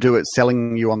demo do it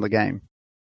selling you on the game?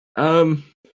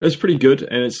 It's pretty good,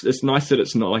 and it's nice that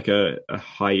it's not like a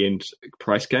high end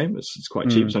price game. It's quite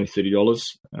cheap. It's only $30,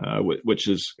 which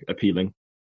is appealing.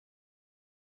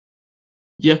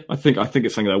 Yeah, I think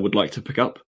it's something that I would like to pick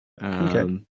up.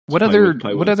 Okay. What other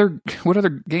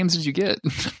games did you get?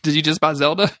 Did you just buy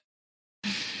Zelda?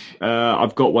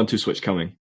 I've got 1-2 Switch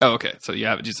coming. Oh, okay. So you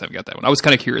just haven't got that one. I was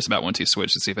kind of curious about 1-2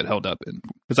 Switch to see if it held up,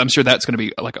 because I'm sure that's going to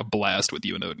be like a blast with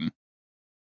you and Odin.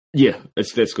 Yeah,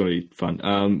 that's going to be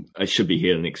fun. It should be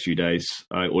here in the next few days.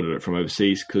 I ordered it from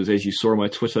overseas because, as you saw on my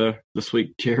Twitter this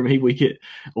week, Jeremy,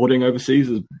 ordering overseas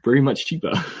is very much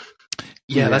cheaper.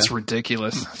 Yeah, that's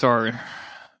ridiculous. Sorry.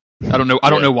 I don't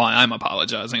know why I'm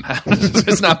apologizing.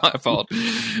 It's not my fault.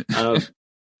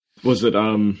 Was it?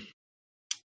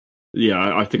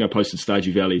 Yeah, I think I posted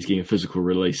Stardew Valley is getting a physical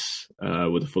release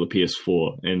for the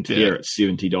PS4, and here it's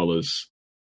 $70.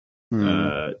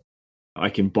 I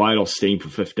can buy it off Steam for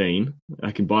 $15.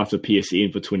 I can buy it off the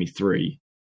PSN for $23,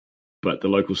 but the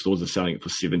local stores are selling it for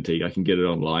 $70. I can get it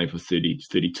online for $30,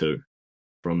 $32.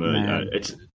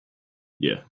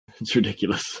 It's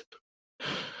ridiculous.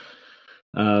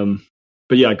 But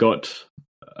yeah, I got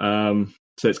so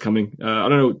it's coming. I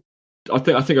don't know. I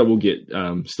think I will get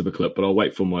Snipperclip, but I'll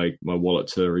wait for my wallet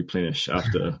to replenish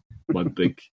after my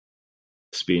big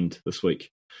spend this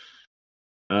week.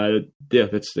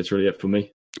 That's really it for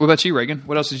me. What about you, Reagan?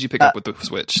 What else did you pick up with the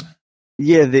Switch?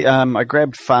 Yeah, I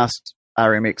grabbed Fast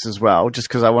RMX as well, just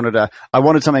because I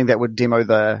wanted something that would demo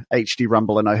the HD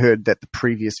Rumble, and I heard that the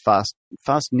previous Fast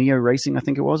Neo Racing, I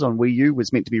think it was, on Wii U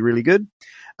was meant to be really good.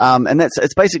 And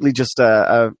it's basically just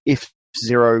a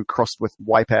F-Zero crossed with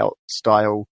Wipeout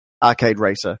style arcade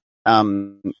racer.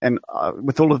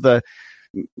 With all of the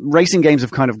racing games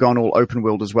have kind of gone all open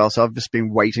world as well, so I've just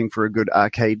been waiting for a good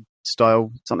arcade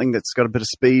style, something that's got a bit of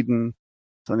speed and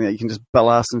something that you can just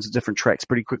blast into different tracks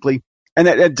pretty quickly. And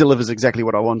that delivers exactly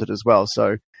what I wanted as well.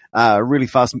 So really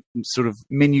fast sort of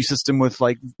menu system with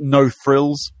like no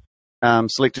frills.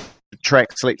 Select a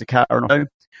track, select a car, and go.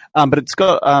 But it's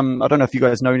got, I don't know if you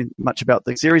guys know much about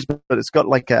the series, but it's got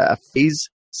like a phase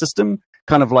system,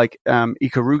 kind of like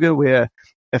Ikaruga, where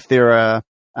if there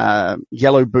are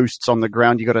yellow boosts on the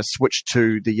ground, you got to switch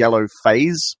to the yellow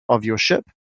phase of your ship,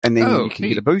 and then you can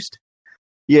get a boost.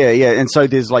 Yeah. And so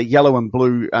there's like yellow and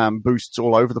blue boosts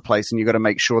all over the place, and you got to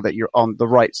make sure that you're on the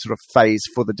right sort of phase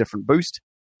for the different boost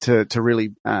to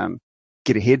really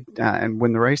get ahead and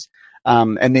win the race.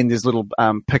 And then there's little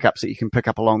pickups that you can pick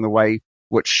up along the way,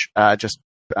 which just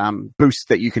boosts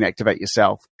that you can activate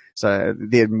yourself. So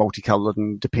they're multicolored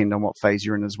and depend on what phase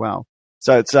you're in as well.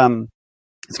 So it's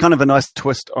kind of a nice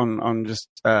twist on just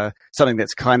something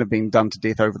that's kind of been done to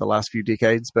death over the last few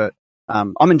decades. But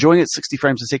I'm enjoying it, 60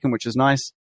 frames a second, which is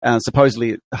nice.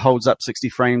 Supposedly it holds up 60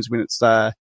 frames when it's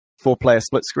 4-player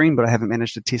split screen, but I haven't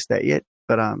managed to test that yet.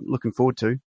 But I'm looking forward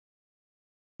to.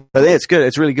 But yeah, it's good.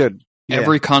 It's really good. Yeah.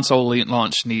 Every console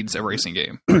launch needs a racing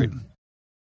game. Right?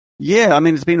 Yeah, I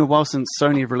mean, it's been a while since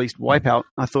Sony have released Wipeout.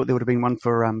 I thought there would have been one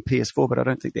for PS4, but I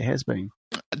don't think there has been.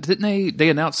 Didn't they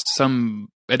announced some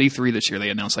at E3 this year? They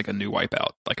announced like a new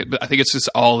Wipeout. I think it's just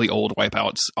all the old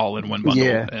Wipeouts all in one bundle.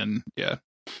 Yeah. And yeah.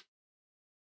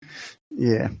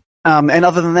 And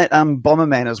other than that,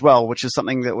 Bomberman as well, which is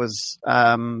something that was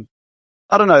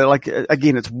I don't know, like,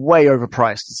 again, it's way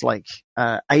overpriced. It's like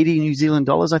 80 New Zealand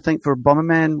dollars, I think, for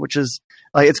Bomberman, which is,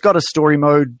 like, it's got a story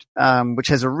mode, which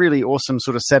has a really awesome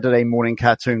sort of Saturday morning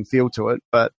cartoon feel to it,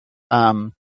 but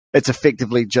it's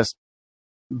effectively just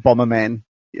Bomberman.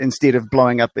 Instead of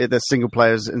blowing up the single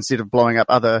players, instead of blowing up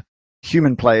other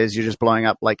human players, you're just blowing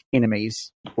up, like,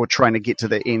 enemies or trying to get to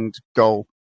the end goal.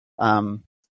 I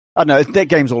don't know, that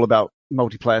game's all about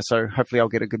multiplayer, so hopefully I'll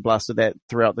get a good blast of that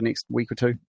throughout the next week or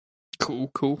two.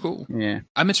 Cool. Yeah.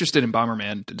 I'm interested in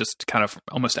Bomberman, just kind of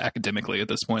almost academically at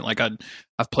this point. Like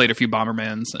I've played a few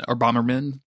Bombermans or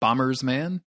Bomberman.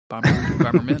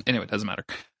 Anyway, it doesn't matter.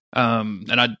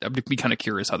 And I'd be kind of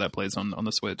curious how that plays on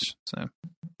the Switch. So.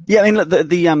 Yeah, I mean,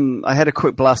 the I had a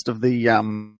quick blast of the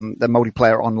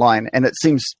multiplayer online, and it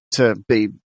seems to be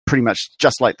pretty much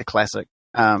just like the classic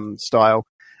style.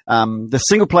 The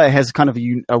single player has kind of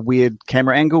a weird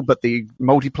camera angle, but the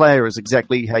multiplayer is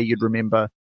exactly how you'd remember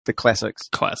the classic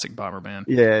Bomberman.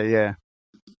 Yeah.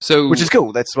 So, which is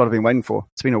cool. That's what I've been waiting for.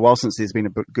 It's been a while since there's been a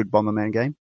good Bomberman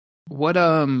game. What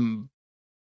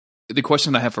the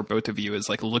question I have for both of you is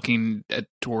like looking at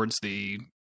the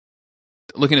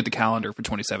calendar for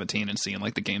 2017 and seeing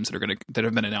like the games that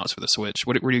have been announced for the Switch.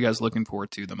 What are you guys looking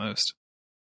forward to the most?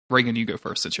 Reagan, you go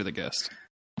first since you're the guest.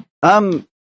 I'm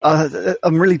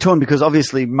really torn because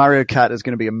obviously Mario Kart is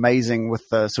going to be amazing with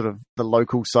the sort of the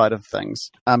local side of things.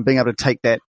 Being able to take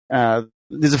that.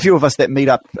 There's a few of us that meet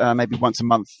up maybe once a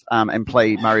month and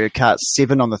play Mario Kart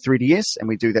 7 on the 3DS, and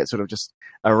we do that sort of just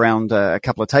around a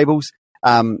couple of tables.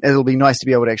 It'll be nice to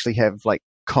be able to actually have like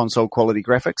console quality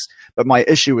graphics, but my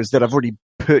issue is that I've already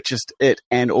purchased it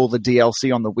and all the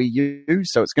DLC on the Wii U,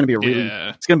 so it's going to be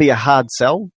it's going to be a hard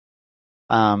sell.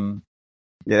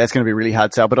 That's going to be a really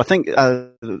hard sell. But I think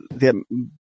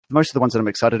most of the ones that I'm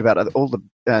excited about are all the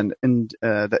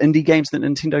indie games that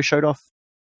Nintendo showed off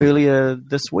earlier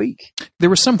this week. There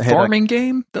was some farming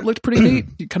game that looked pretty neat.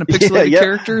 You kind of pixelated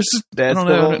characters. I don't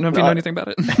know if you know anything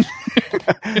about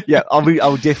it. Yeah,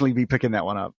 I'll definitely be picking that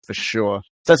one up for sure.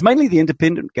 So it's mainly the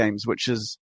independent games, which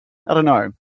is, I don't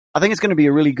know. I think it's going to be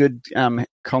a really good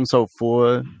console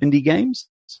for indie games.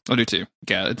 I do too.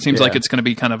 Yeah, it seems like it's going to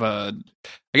be kind of I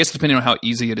guess depending on how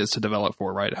easy it is to develop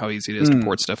for, right? How easy it is to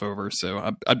port stuff over.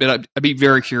 So I'd be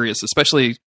very curious,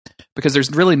 especially because there's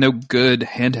really no good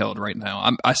handheld right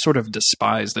now. I sort of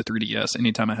despise the 3DS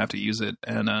anytime I have to use it,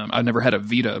 and I've never had a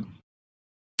Vita.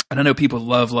 And I know people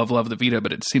love the Vita,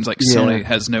 but it seems like Sony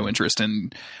has no interest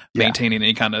in maintaining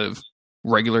any kind of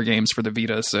regular games for the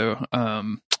Vita. So I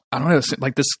don't know.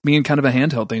 Like this being kind of a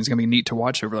handheld thing is going to be neat to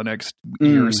watch over the next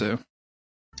year or so.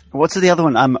 What's the other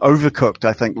one? Overcooked,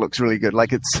 I think, looks really good.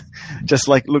 Like it's just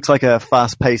like looks like a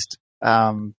fast-paced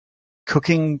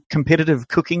competitive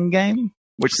cooking game,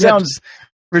 which sounds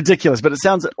ridiculous, but it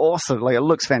sounds awesome. Like it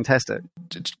looks fantastic.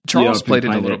 Charles played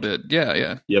it a little bit.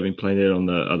 Yeah. Yeah, I've been playing it on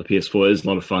the PS4. It is a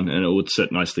lot of fun, and it would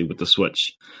sit nicely with the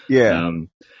Switch. Yeah.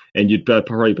 And you'd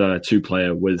probably be a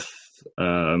 2-player with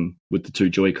the 2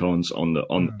 Joy-Cons on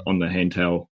the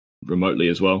handheld remotely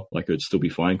as well. Like it would still be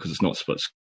fine because it's not split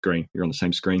screen. You're on the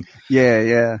same screen.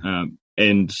 Yeah.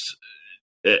 And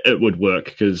it would work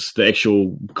because the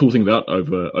actual cool thing about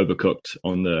Overcooked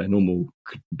on the normal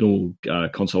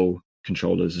console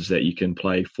controllers is that you can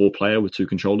play 4-player with 2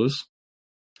 controllers.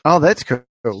 Oh, that's cool.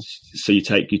 So you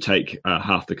take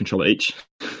half the controller each.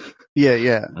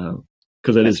 Yeah.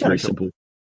 Because it is very simple,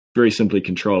 very simply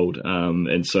controlled.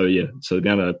 And so being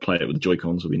able to play it with the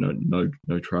Joy-Cons will be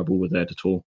no trouble with that at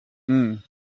all.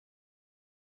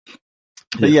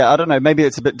 But I don't know. Maybe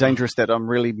it's a bit dangerous that I'm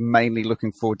really mainly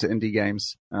looking forward to indie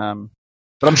games. But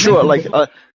I'm sure,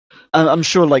 I'm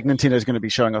sure, Nintendo's going to be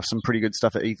showing off some pretty good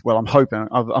stuff at E3. Well, I'm hoping.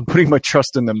 I'm putting my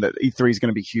trust in them that E3 is going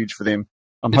to be huge for them.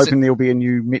 I'm hoping there'll be a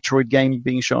new Metroid game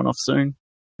being shown off soon.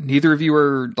 Neither of you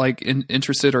are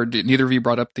interested, or neither of you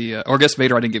brought up the. Or I guess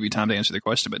Vader, I didn't give you time to answer the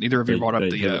question, but neither of you brought up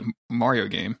the Mario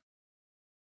game.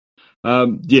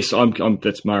 Yes,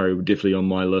 that's Mario definitely on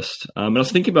my list. And I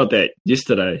was thinking about that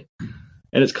yesterday.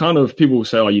 And it's kind of, people will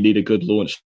say, you need a good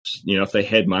launch. If they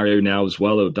had Mario now as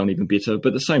well, it would have done even better. But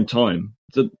at the same time,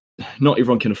 not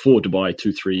everyone can afford to buy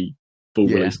 2-3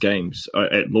 full-release games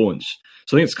at launch.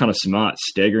 So I think it's kind of smart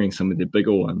staggering some of the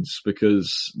bigger ones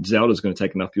because Zelda's going to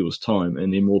take enough people's time.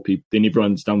 And then then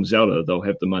everyone's done with Zelda, they'll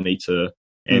have the money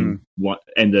and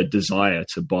the desire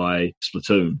to buy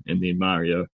Splatoon and then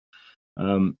Mario.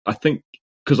 I think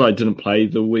because I didn't play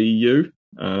the Wii U,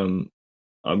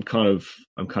 I'm kind of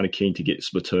keen to get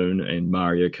Splatoon and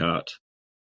Mario Kart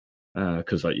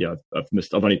because I've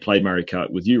only played Mario Kart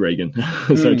with you, Reagan.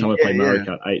 It's the only time I played Mario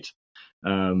Kart 8.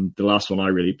 The last one I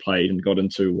really played and got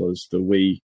into was the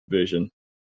Wii version.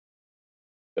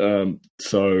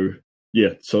 So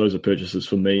those are purchases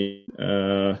for me.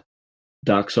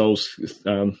 Dark Souls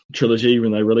trilogy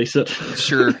when they release it.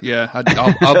 Sure, yeah,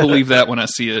 I'll believe that when I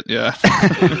see it. Yeah.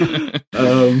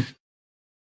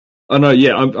 I know,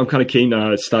 yeah, I'm kind of keen.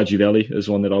 Stardew Valley is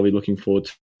one that I'll be looking forward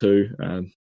to.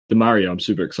 The Mario, I'm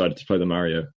super excited to play the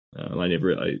Mario. I've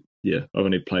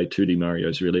only played 2D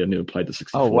Marios really. I've never played the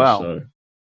 64. Oh wow!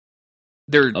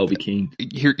 So I'll be keen.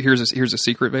 Here's a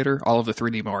secret, Vader. All of the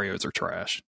 3D Marios are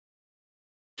trash.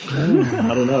 I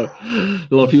don't know. A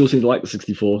lot of people seem to like the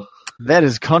 64. That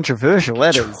is controversial.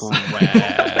 That is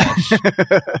trash.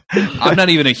 I'm not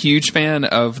even a huge fan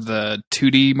of the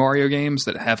 2D Mario games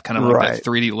that have kind of like that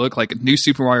 3D look. Like New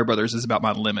Super Mario Brothers is about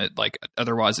my limit. Like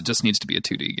otherwise, it just needs to be a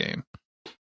 2D game.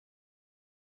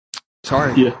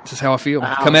 Sorry, this is how I feel.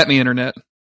 Wow. Come at me, internet.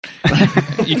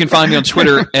 You can find me on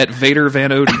Twitter at Vader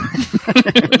Van Odin.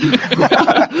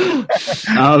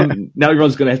 Now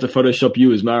everyone's going to have to Photoshop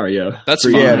you as Mario. That's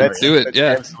fine. Yeah, do it.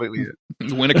 That's absolutely it.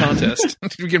 Win a contest.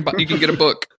 You can get a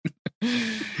book.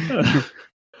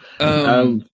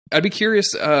 I'd be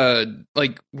curious,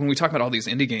 like when we talk about all these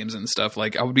indie games and stuff,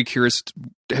 like I would be curious,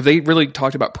 have they really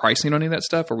talked about pricing on any of that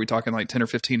stuff? Are we talking like $10 or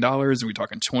 $15? Are we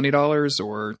talking $20?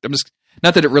 Or I'm just,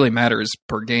 not that it really matters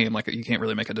per game, like you can't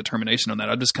really make a determination on that.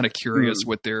 I'm just kind of curious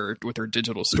with their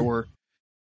digital store.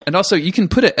 And also you can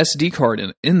put an SD card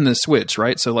in the Switch,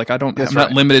 right? So like I'm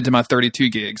not limited to my 32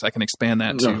 gigs. I can expand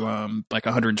that to like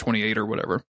 128 or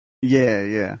whatever.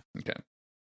 Yeah. Okay.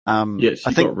 Yes,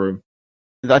 I think got room.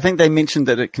 I think they mentioned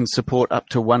that it can support up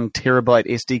to 1 terabyte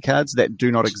SD cards that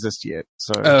do not exist yet.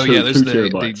 So there's the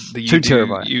 2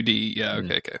 terabyte UD. Yeah,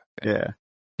 okay. Yeah.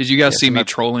 Did you guys see me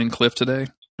trolling Cliff today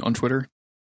on Twitter?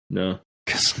 No.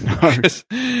 Because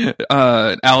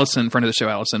Allison, friend of the show,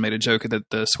 Allison, made a joke that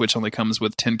the Switch only comes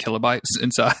with 10 kilobytes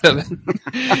inside of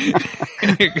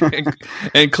it.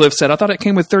 And Cliff said, I thought it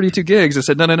came with 32 gigs. I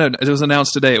said, no. It was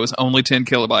announced today. It was only 10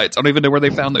 kilobytes. I don't even know where they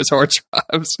found those hard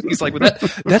drives. He's like, well,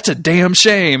 that's a damn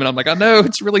shame. And I'm like, I know,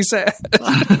 it's really sad.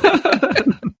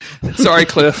 Sorry,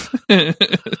 Cliff.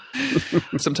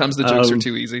 Sometimes the jokes are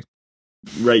too easy.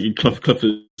 Reagan, Cliff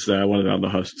is one of the other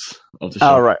hosts of the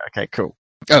show. Oh, right. Okay, cool.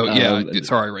 Oh, yeah.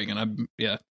 Sorry, Reagan.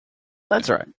 That's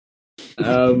all right.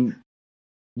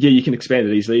 Yeah, you can expand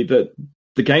it easily. The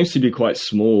games seem to be quite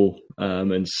small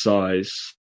in size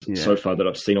so far that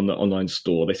I've seen on the online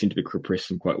store. They seem to be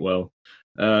compressing quite well.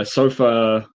 So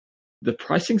far, the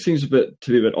pricing seems to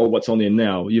be a bit odd what's on there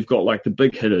now. You've got like the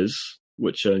big hitters,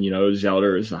 which are,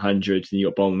 Zelda is 100, then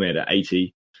you've got Bomberman at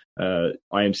 80. I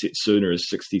Am Setsuna is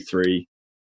 63.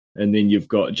 And then you've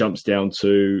got jumps down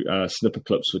to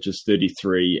Snipperclips, which is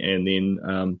 33, and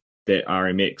then that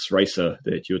RMX Racer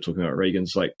that you were talking about,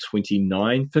 Reagan's like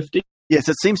 $29.50. Yes,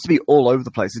 it seems to be all over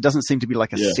the place. It doesn't seem to be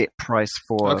like a set price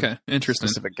for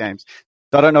specific games.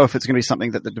 So I don't know if it's going to be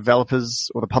something that the developers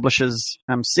or the publishers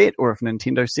set, or if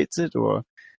Nintendo sets it, or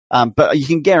but you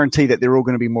can guarantee that they're all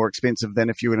going to be more expensive than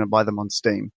if you were going to buy them on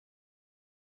Steam.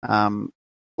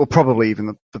 Or probably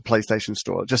even the PlayStation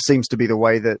Store. It just seems to be the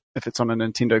way that if it's on a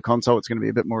Nintendo console, it's going to be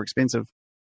a bit more expensive.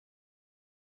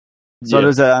 So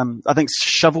there's I think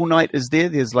Shovel Knight is there.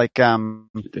 There's like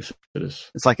it is.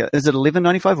 It's like is it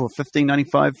 $11.95 or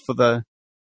 $15.95 for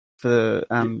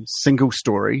the single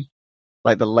story,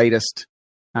 like the latest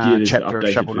chapter of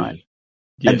Shovel Knight.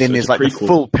 Yeah, and then there's like the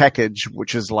full package,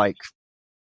 which is like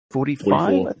 44,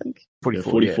 I think.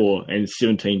 44 and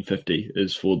 $17.50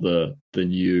 is for the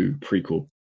new prequel.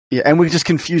 Yeah, and we're just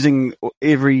confusing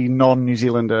every non-New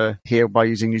Zealander here by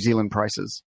using New Zealand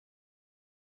prices.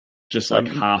 Just like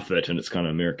half it, and it's kind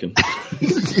of American.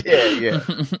 Yeah.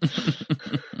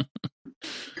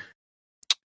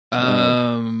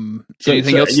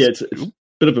 Anything else? Yeah, it's a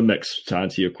bit of a mix to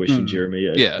answer your question, Jeremy.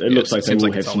 It looks like they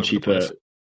will have some cheaper.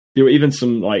 There were even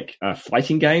some like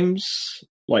fighting games,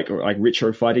 like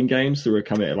retro fighting games that were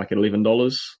coming at like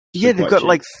 $11. Yeah, they've got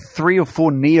like 3 or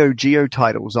 4 Neo Geo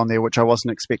titles on there, which I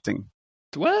wasn't expecting.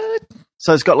 What?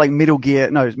 So it's got like Metal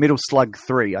Slug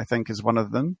 3, I think, is one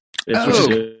of them.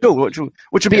 Which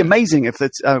would be amazing if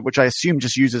it's, which I assume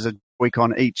just uses a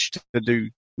Joy-Con each to do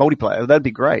multiplayer. That'd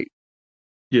be great.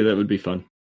 Yeah, that would be fun.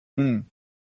 And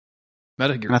I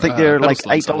think they're like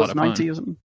 $8.90 or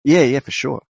something. Yeah, for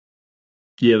sure.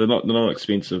 Yeah, they're not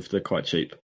expensive. They're quite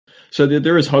cheap. So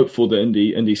there is hope for the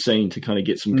indie scene to kind of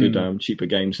get some good cheaper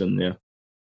games in there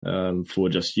for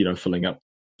just filling up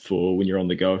for when you're on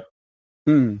the go.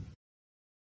 Oh,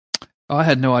 I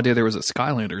had no idea there was a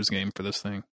Skylanders game for this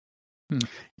thing.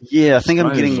 Yeah, I think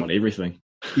I'm getting on everything.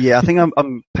 Yeah, I think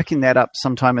I'm picking that up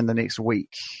sometime in the next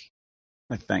week.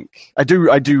 I think I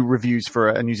do reviews for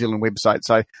a New Zealand website,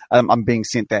 so I'm being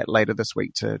sent that later this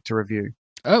week to review.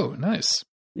 Oh, nice.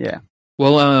 Yeah.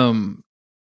 Well,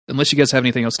 unless you guys have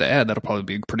anything else to add, that'll probably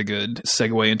be a pretty good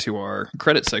segue into our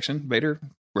credit section. Vader,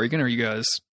 Reagan, are you guys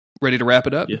ready to wrap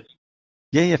it up?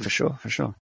 Yeah, for sure.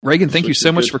 Reagan, thank you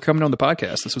so much for coming on the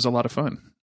podcast. This was a lot of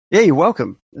fun. Yeah, you're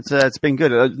welcome. It's been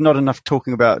good. Not enough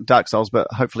talking about Dark Souls, but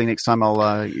hopefully next time I'll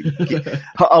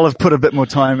have put a bit more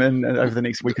time in over the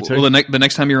next week or two. Well, the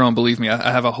next time you're on, believe me,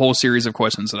 I have a whole series of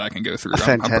questions that I can go through.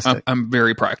 Fantastic. I'm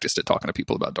very practiced at talking to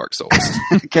people about Dark Souls.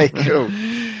 Okay, cool.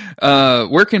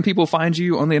 Where can people find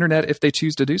you on the internet if they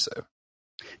choose to do so?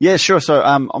 Yeah, sure. So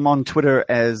I'm on Twitter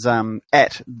as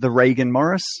at the Reagan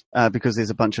Morris because there's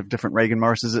a bunch of different Reagan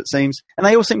Morrises, it seems, and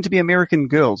they all seem to be American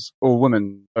girls or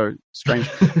women. So strange.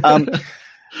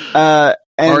 RAYGAN,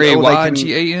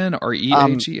 REAGAN,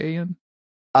 REAGAN,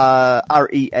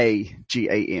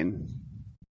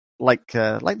 like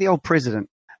the old president.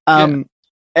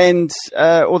 And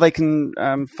or they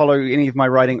can follow any of my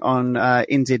writing on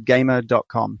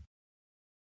nzgamer.com.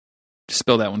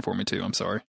 Spell that one for me too. I'm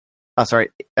sorry. Sorry,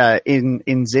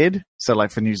 NZ, so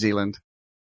like for New Zealand.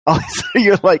 Oh, so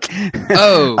you're like,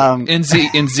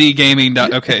 NZ Gaming.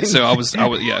 Okay, so I was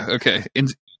yeah, okay.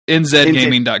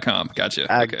 NZGaming.com.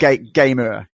 Gotcha. Okay.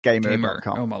 Gamer.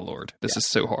 Oh my lord, this is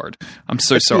so hard. I'm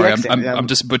so sorry. I'm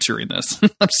just butchering this.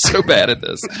 I'm so bad at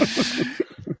this.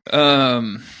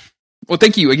 Well,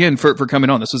 thank you again for coming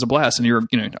on. This was a blast, and you're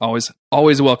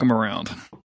always welcome around.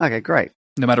 Okay, great.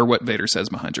 No matter what Vader says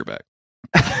behind your back.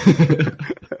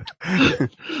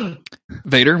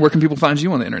 Vader, where can people find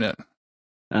you on the internet?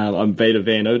 I'm Vader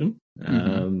Van Oden.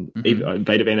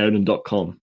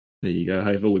 VaderVanOden.com. There you go.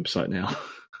 I have a website now.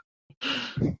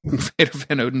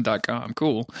 VaderVanOden.com.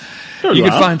 Cool. You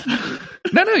can find.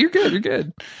 No, you're good. You're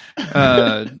good.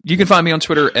 You can find me on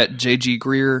Twitter at JG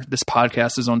Greer. This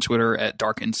podcast is on Twitter at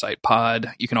Dark Insight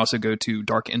Pod. You can also go to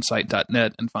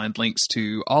darkinsight.net and find links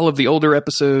to all of the older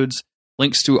episodes,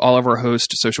 links to all of our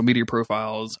host social media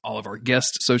profiles, all of our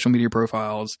guest social media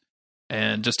profiles,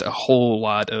 and just a whole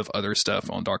lot of other stuff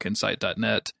on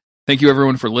darkinsight.net. Thank you,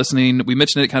 everyone, for listening. We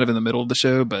mentioned it kind of in the middle of the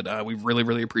show, but we really,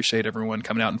 really appreciate everyone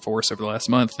coming out in force over the last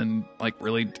month and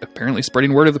really apparently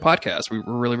spreading word of the podcast. We're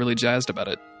really, really jazzed about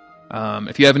it.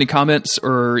 If you have any comments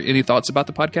or any thoughts about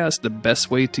the podcast, the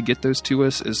best way to get those to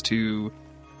us is to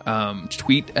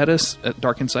tweet at us at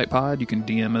Dark Insight Pod. You can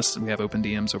DM us. We have open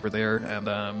DMs over there.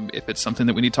 And if it's something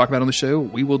that we need to talk about on the show,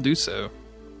 we will do so.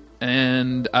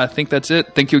 And I think that's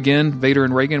it. Thank you again, Vader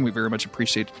and Reagan. We very much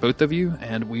appreciate both of you,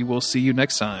 and we will see you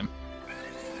next time.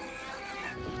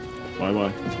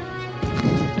 Bye-bye.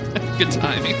 Good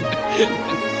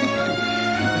timing.